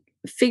can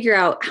figure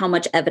out how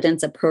much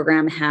evidence a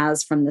program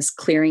has from this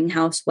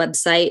Clearinghouse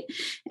website,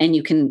 and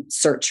you can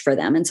search for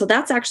them. And so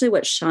that's actually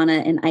what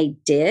Shauna and I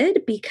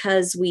did,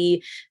 because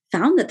we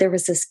found that there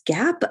was this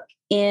gap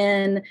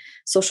in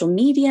social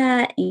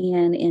media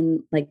and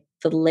in like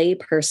the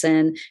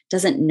layperson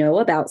doesn't know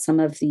about some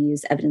of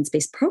these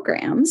evidence-based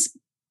programs,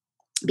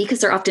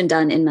 because they're often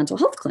done in mental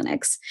health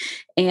clinics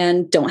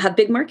and don't have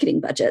big marketing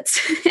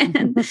budgets.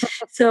 And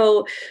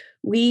so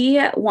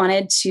we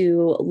wanted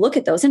to look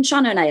at those, and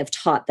Shauna and I have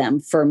taught them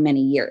for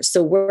many years.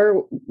 So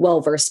we're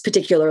well-versed,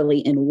 particularly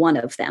in one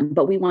of them,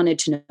 but we wanted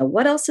to know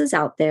what else is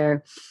out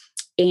there.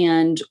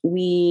 And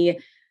we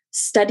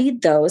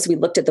studied those. We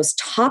looked at those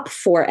top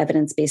 4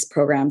 evidence-based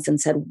programs and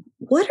said,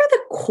 what are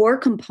the core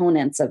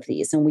components of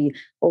these? And we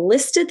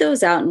listed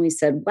those out and we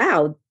said,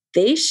 wow,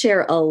 they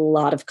share a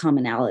lot of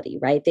commonality,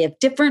 right? They have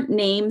different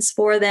names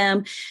for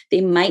them. They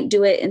might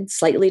do it in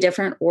slightly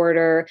different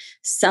order.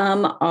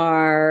 Some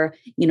are,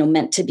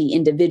 meant to be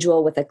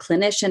individual with a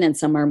clinician, and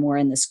some are more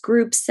in this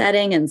group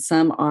setting, and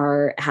some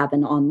have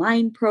an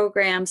online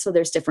program. So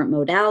there's different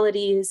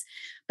modalities,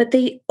 but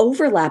they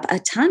overlap a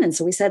ton. And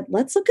so we said,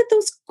 let's look at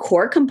those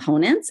core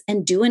components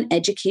and do an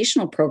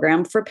educational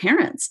program for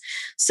parents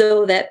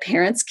so that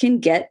parents can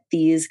get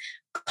these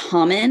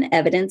common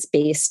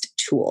evidence-based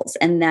tools.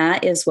 And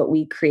that is what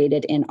we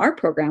created in our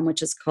program,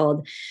 which is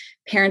called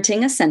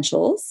Parenting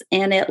Essentials.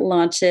 And it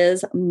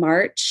launches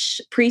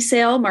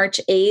pre-sale March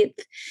 8th,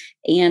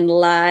 and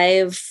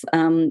live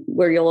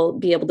where you'll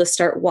be able to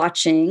start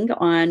watching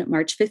on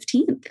March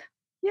 15th.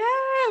 Yeah,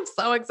 I'm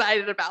so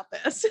excited about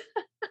this. It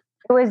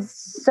was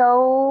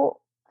so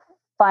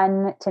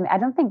fun to me. I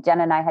don't think Jen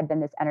and I had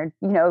been this energy,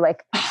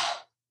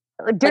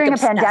 during a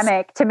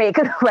pandemic to make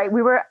it right.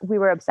 We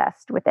were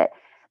obsessed with it,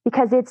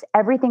 because it's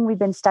everything we've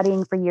been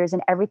studying for years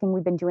and everything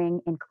we've been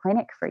doing in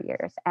clinic for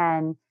years.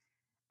 And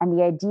And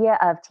the idea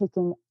of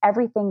taking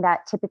everything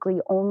that typically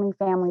only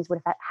families would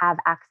have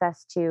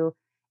access to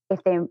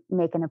if they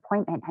make an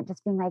appointment, and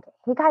just being like,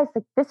 hey guys,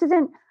 like this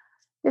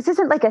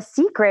isn't like a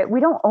secret.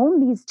 We don't own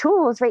these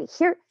tools, right?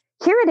 Here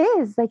it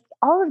is. Like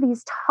all of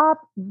these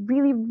top,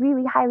 really,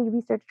 really highly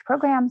researched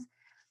programs,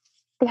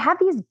 they have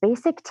these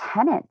basic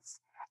tenets.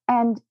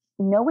 And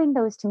knowing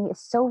those to me is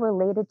so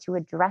related to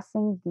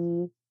addressing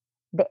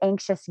the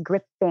anxious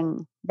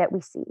gripping that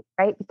we see,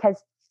 right?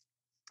 Because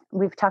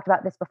we've talked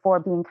about this before,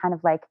 being kind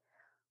of like,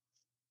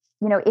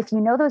 if you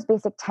know those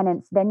basic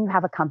tenets, then you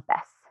have a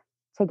compass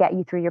to get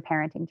you through your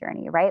parenting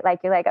journey, right? Like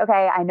you're like,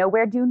 okay, I know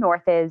where due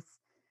north is.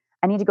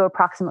 I need to go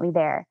approximately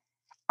there.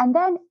 And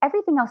then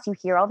everything else you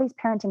hear, all these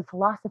parenting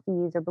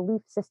philosophies or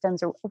belief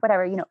systems or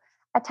whatever,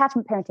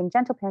 attachment parenting,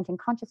 gentle parenting,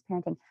 conscious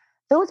parenting,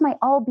 those might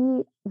all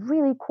be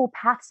really cool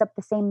paths up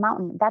the same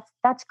mountain.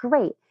 That's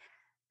great,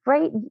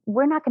 right?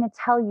 We're not going to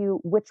tell you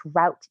which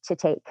route to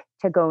take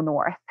to go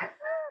north.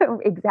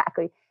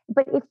 Exactly.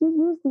 But if you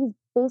use these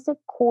basic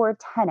core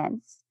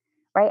tenets,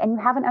 right, and you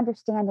have an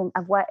understanding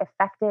of what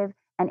effective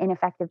and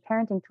ineffective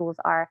parenting tools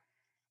are,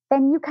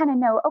 then you kind of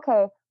know,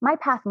 okay, my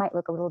path might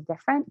look a little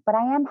different, but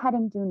I am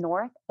heading due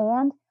north.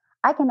 And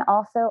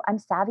I'm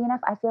savvy enough.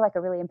 I feel like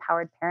a really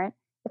empowered parent.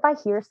 If I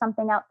hear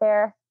something out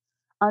there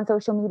on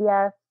social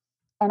media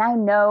and I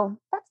know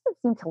that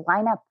doesn't seem to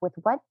line up with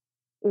what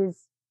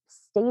is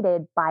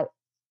stated by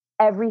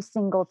every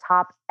single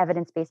top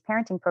evidence-based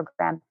parenting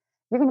program,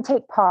 you're going to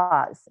take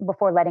pause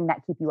before letting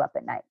that keep you up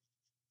at night.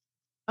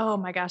 Oh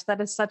my gosh,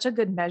 that is such a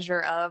good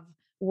measure of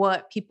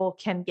what people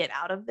can get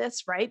out of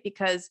this, right?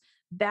 Because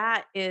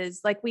that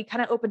is like we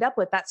kind of opened up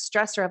with that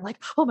stressor of like,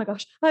 oh my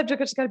gosh, I've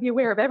just got to be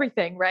aware of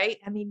everything, right?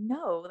 I mean,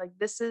 no, like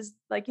this is,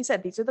 like you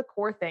said, these are the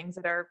core things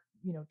that are,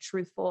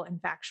 truthful and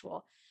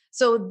factual.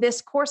 So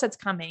this course that's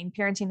coming,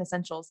 Parenting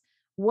Essentials,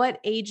 what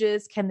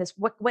ages can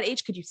what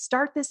age could you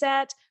start this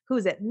at? Who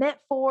is it meant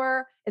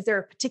for? Is there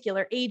a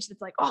particular age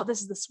that's like, oh,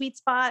 this is the sweet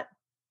spot?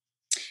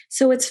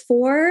 So it's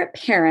for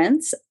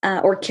parents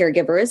or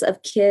caregivers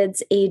of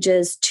kids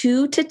ages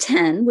 2 to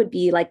 10 would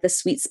be like the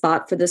sweet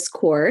spot for this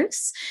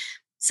course.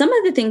 Some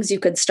of the things you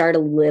could start a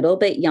little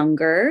bit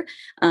younger,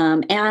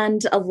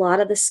 and a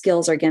lot of the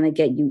skills are going to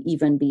get you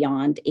even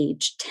beyond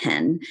age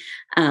 10.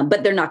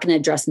 But they're not going to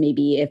address,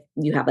 maybe if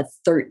you have a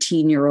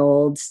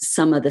 13-year-old,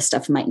 some of the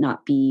stuff might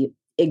not be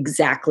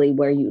exactly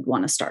where you'd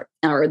want to start,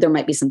 or there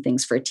might be some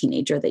things for a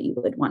teenager that you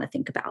would want to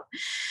think about.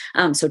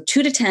 So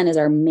 2 to 10 is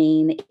our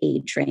main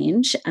age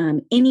range.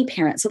 Any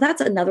parent. So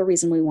that's another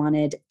reason we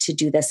wanted to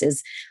do this,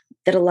 is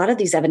that a lot of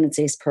these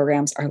evidence-based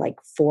programs are like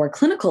for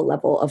clinical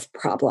level of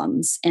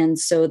problems. And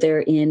so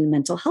they're in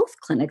mental health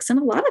clinics, and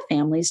a lot of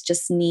families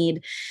just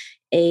need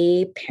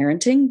a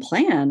parenting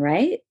plan,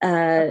 right?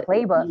 A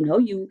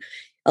playbook.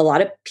 A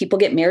lot of people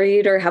get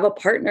married or have a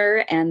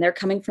partner and they're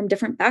coming from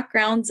different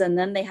backgrounds, and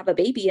then they have a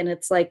baby and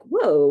it's like,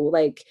 whoa,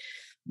 like,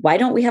 why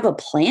don't we have a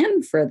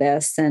plan for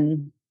this?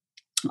 And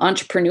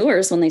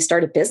entrepreneurs, when they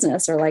start a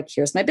business, are like,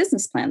 here's my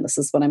business plan. This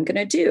is what I'm going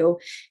to do.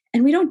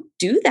 And we don't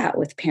do that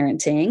with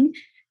parenting.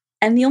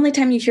 And the only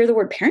time you hear the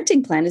word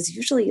parenting plan is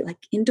usually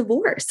like in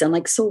divorce. And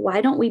like, so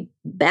why don't we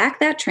back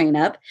that train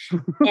up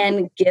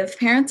and give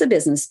parents a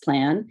business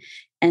plan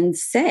and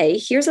say,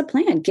 here's a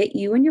plan, get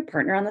you and your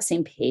partner on the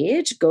same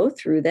page, go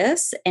through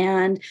this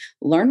and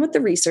learn what the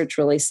research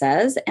really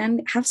says,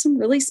 and have some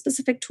really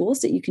specific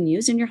tools that you can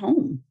use in your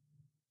home.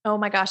 Oh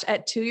my gosh.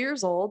 At 2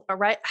 years old, all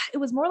right. It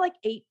was more like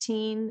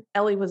 18.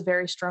 Ellie was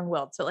very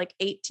strong-willed. So like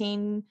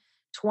 18,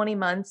 20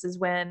 months is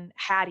when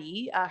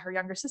Hattie, her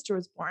younger sister,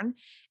 was born.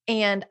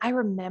 And I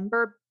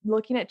remember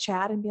looking at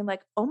Chad and being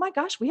like, oh my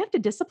gosh, we have to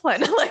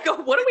discipline. Like,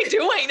 what are we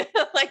doing?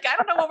 Like, I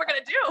don't know what we're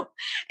going to do.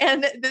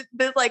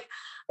 And like,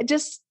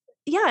 just,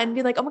 yeah. And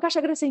be like, oh my gosh,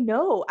 I got to say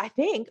no, I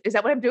think, is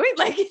that what I'm doing?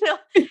 Like,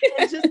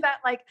 it's just that,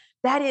 like,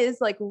 that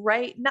is like,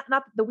 right.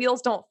 Not the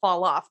wheels don't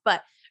fall off,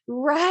 but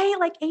right,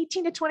 like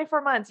 18 to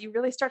 24 months, you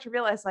really start to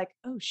realize like,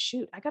 oh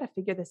shoot, I got to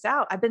figure this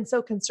out. I've been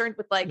so concerned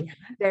with like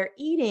their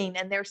eating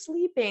and their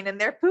sleeping and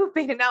their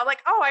pooping. And now like,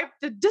 oh, I have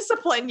to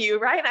discipline you,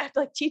 right? And I have to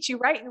like teach you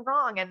right and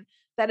wrong. And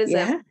that is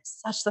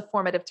such the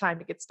formative time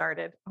to get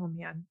started. Oh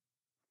man.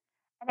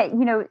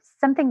 And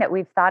something that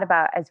we've thought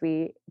about as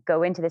we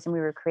go into this and we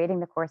were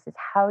creating the course is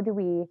how do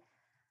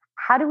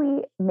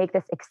we make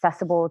this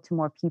accessible to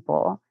more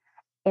people?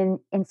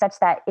 In such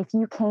that if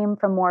you came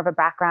from more of a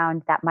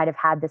background that might have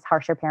had this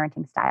harsher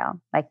parenting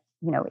style, like,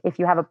 if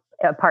you have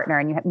a partner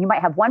and you might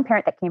have one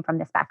parent that came from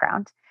this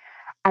background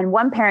and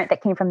one parent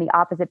that came from the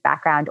opposite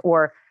background,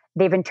 or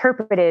they've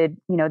interpreted,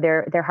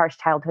 their harsh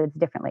childhoods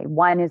differently.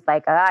 One is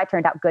like, I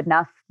turned out good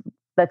enough.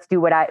 Let's do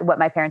what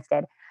my parents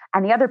did.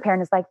 And the other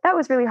parent is like, that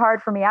was really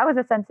hard for me. I was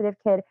a sensitive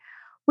kid.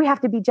 We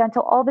have to be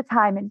gentle all the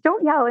time and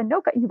don't yell and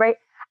no, right?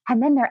 And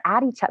then they're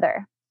at each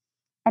other.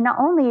 And not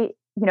only,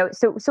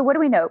 so what do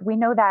we know? We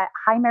know that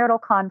high marital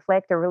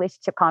conflict or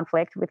relationship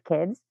conflict with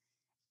kids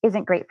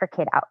isn't great for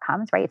kid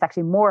outcomes, right? It's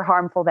actually more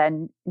harmful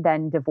than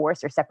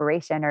divorce or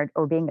separation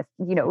or being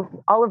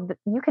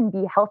you can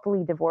be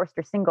healthily divorced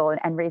or single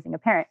and raising a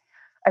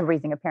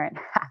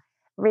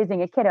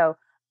kiddo.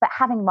 But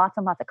having lots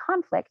and lots of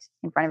conflict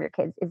in front of your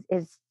kids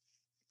is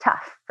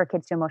tough for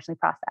kids to emotionally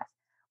process.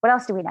 What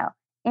else do we know?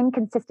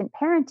 Inconsistent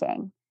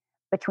parenting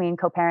between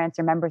co-parents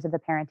or members of the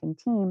parenting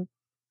team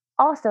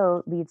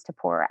also leads to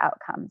poorer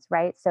outcomes,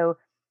 right? So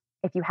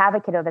if you have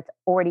a kiddo that's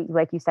already,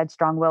 like you said,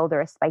 strong-willed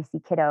or a spicy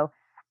kiddo,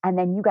 and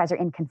then you guys are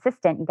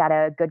inconsistent, you got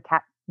a good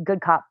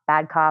cop,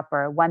 bad cop,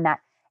 or one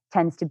that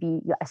tends to be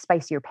a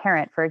spicier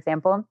parent, for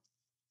example,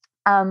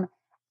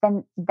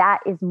 then that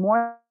is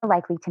more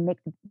likely to make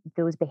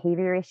those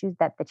behavior issues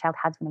that the child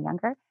has when they're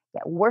younger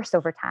get worse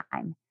over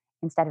time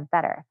instead of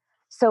better.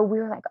 So we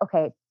were like,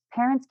 okay,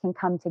 parents can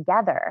come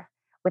together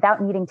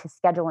without needing to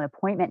schedule an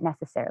appointment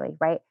necessarily,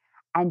 right?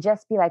 And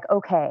just be like,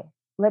 okay,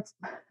 let's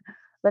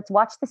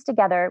watch this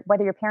together,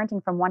 whether you're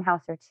parenting from one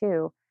house or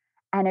two,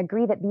 and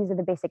agree that these are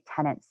the basic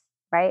tenets,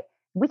 right?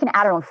 We can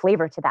add our own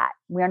flavor to that.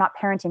 We are not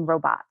parenting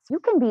robots. You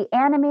can be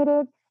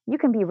animated, you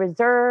can be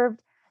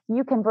reserved,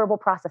 you can verbal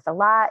process a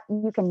lot,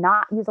 you can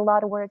not use a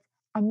lot of words,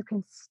 and you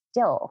can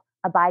still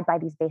abide by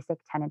these basic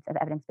tenets of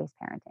evidence-based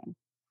parenting.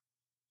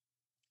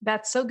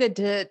 That's so good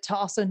to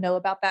also know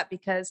about that,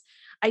 because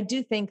I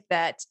do think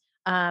that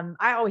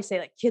I always say,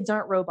 like, kids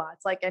aren't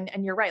robots, like, and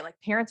you're right, like,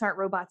 parents aren't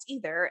robots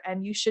either.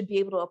 And you should be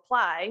able to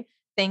apply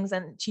things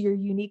and to your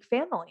unique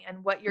family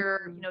and what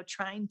you're,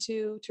 trying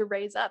to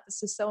raise up.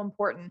 This is so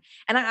important.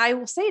 And I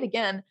will say it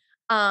again.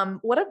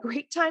 What a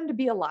great time to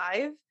be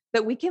alive,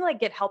 that we can, like,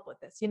 get help with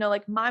this.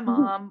 Like, my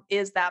mom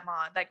is that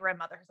mom, that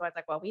grandmother who's always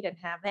like, well, we didn't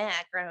have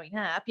that growing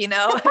up, and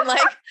like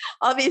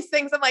all these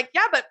things. I'm like,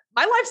 yeah, but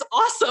my life's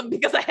awesome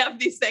because I have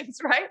these things,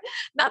 right?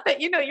 Not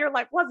that, your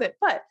life wasn't,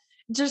 but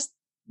just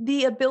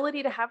the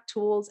ability to have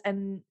tools,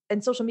 and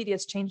social media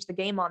has changed the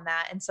game on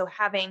that. And so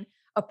having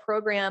a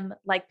program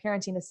like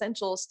Parenting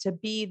Essentials to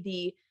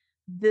be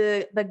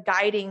the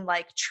guiding,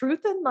 like,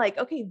 truth, and like,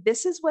 okay,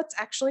 this is what's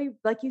actually,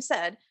 like you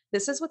said,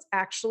 this is what's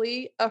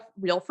actually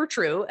real for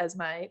true, as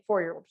my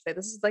 4-year-old would say,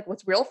 this is like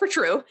what's real for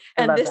true.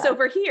 And this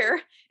over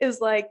here is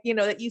like,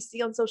 that you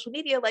see on social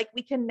media, like,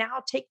 we can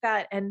now take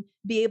that and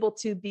be able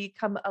to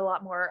become a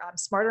lot more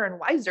smarter and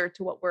wiser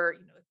to what we're,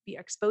 be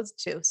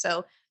exposed to.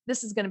 So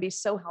this is going to be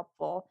so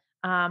helpful.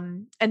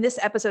 And this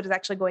episode is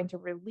actually going to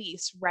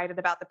release right at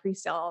about the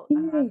pre-sale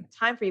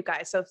time for you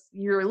guys. So if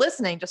you're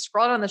listening, just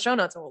scroll down the show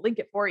notes and we'll link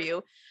it for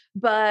you.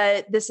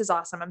 But this is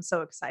awesome. I'm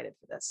so excited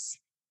for this.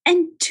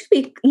 And to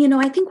be,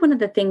 I think one of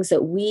the things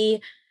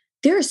that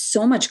there's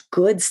so much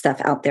good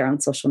stuff out there on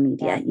social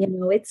media. Yeah.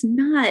 It's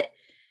not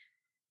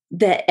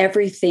that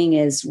everything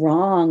is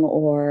wrong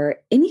or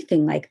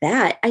anything like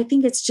that. I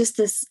think it's just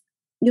this,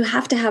 you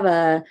have to have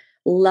a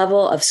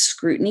level of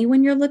scrutiny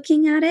when you're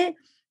looking at it.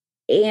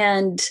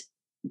 And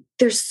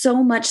there's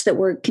so much that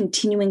we're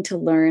continuing to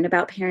learn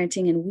about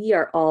parenting, and we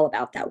are all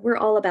about that. We're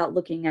all about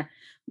looking at,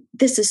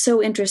 this is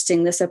so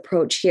interesting, this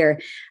approach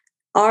here.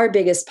 Our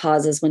biggest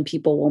pause is when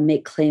people will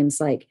make claims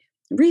like,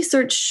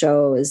 research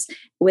shows,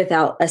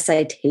 without a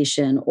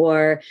citation,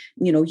 or,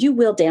 you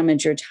will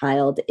damage your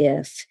child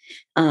if,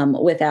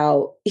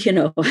 without,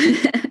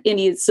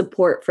 any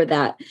support for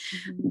that,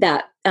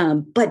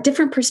 but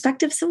different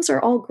perspectives, those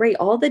are all great.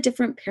 All the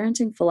different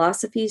parenting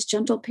philosophies,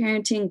 gentle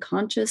parenting,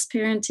 conscious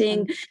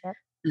parenting,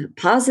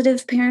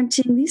 positive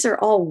parenting, these are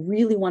all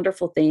really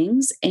wonderful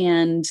things.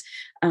 And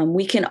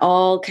we can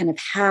all kind of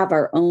have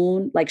our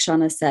own, like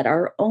Shauna said,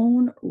 our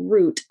own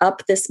route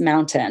up this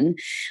mountain,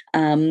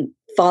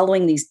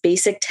 following these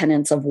basic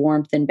tenets of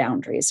warmth and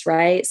boundaries,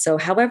 right? So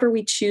however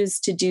we choose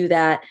to do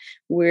that,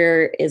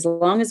 as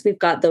long as we've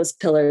got those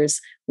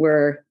pillars,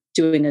 we're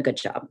doing a good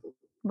job.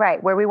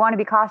 Right. Where we want to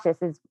be cautious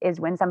is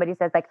when somebody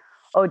says, like,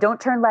 oh, don't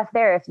turn left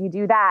there. If you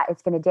do that,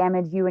 it's going to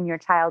damage you and your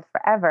child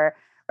forever.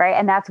 Right.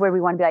 And that's where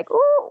we want to be like,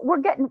 oh,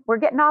 we're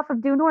getting off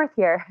of due north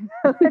here.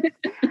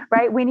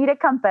 Right. We need a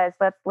compass.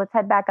 Let's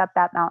head back up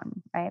that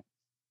mountain. Right.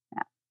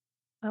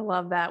 I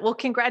love that. Well,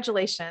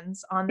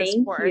 congratulations on this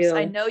course.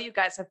 I know you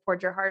guys have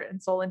poured your heart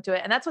and soul into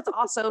it. And that's what's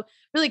also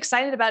really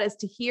excited about, is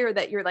to hear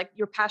that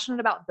you're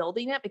passionate about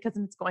building it, because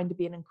it's going to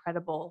be an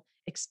incredible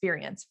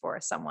experience for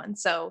someone.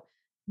 So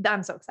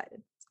I'm so excited.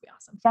 It's going to be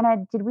awesome.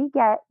 Jenna, did we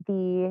get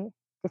the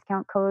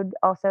discount code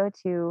also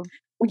to?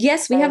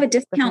 Yes, we have a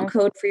discount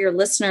code for your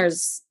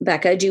listeners,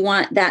 Becca. Do you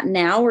want that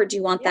now, or do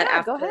you want that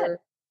after? Go ahead.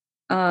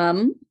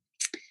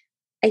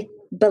 I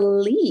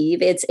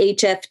believe it's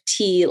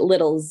HFT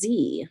little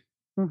Z.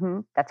 Mm-hmm.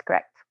 That's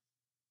correct.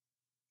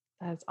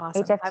 That's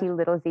awesome. HFT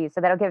little Z.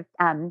 So that'll give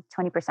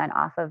 20%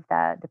 off of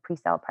the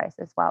pre-sale price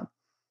as well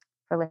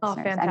for listeners. Oh,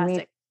 fantastic.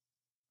 And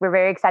we're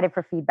very excited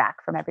for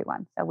feedback from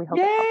everyone. So we hope.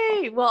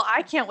 Yay! Well,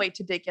 I can't wait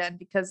to dig in,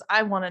 because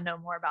I want to know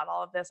more about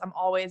all of this. I'm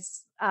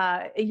always,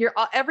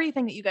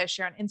 everything that you guys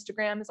share on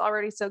Instagram is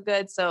already so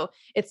good. So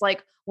it's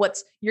like,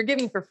 what's you're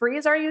giving for free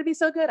is already going to be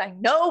so good. I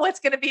know what's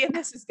going to be in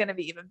this is going to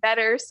be even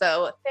better.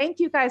 So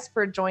thank you guys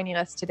for joining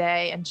us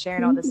today and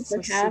sharing all this. This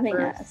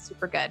was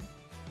super good.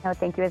 No,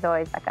 thank you as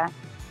always, Becca.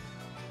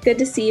 Good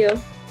to see you.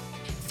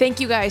 Thank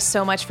you guys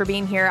so much for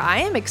being here. I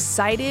am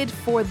excited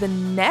for the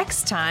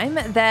next time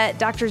that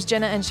Doctors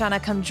Jenna and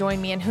Shauna come join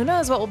me, and who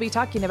knows what we'll be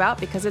talking about,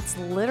 because it's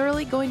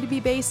literally going to be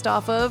based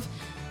off of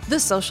the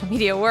social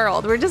media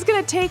world. We're just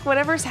going to take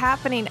whatever's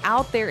happening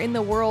out there in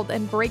the world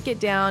and break it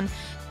down,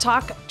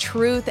 talk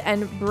truth,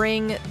 and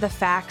bring the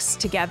facts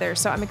together.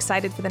 So I'm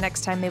excited for the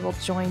next time they will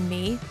join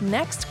me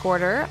next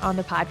quarter on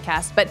the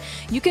podcast. But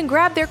you can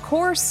grab their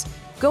course.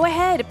 Go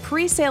ahead,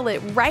 pre-sale it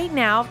right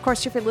now. Of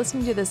course, if you're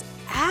listening to this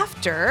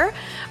after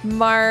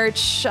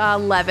March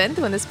 11th,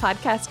 when this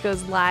podcast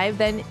goes live,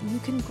 then you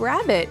can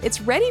grab it. It's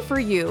ready for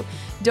you.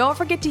 Don't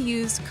forget to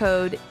use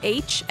code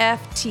HFTLZ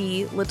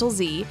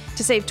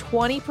to save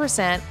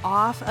 20%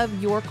 off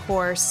of your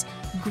course.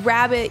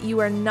 Grab it. You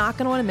are not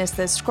going to want to miss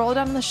this. Scroll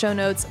down in the show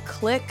notes,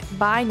 click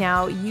buy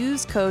now,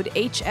 use code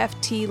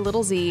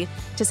HFTLZ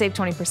to save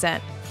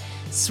 20%.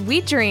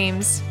 Sweet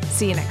dreams.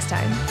 See you next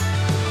time.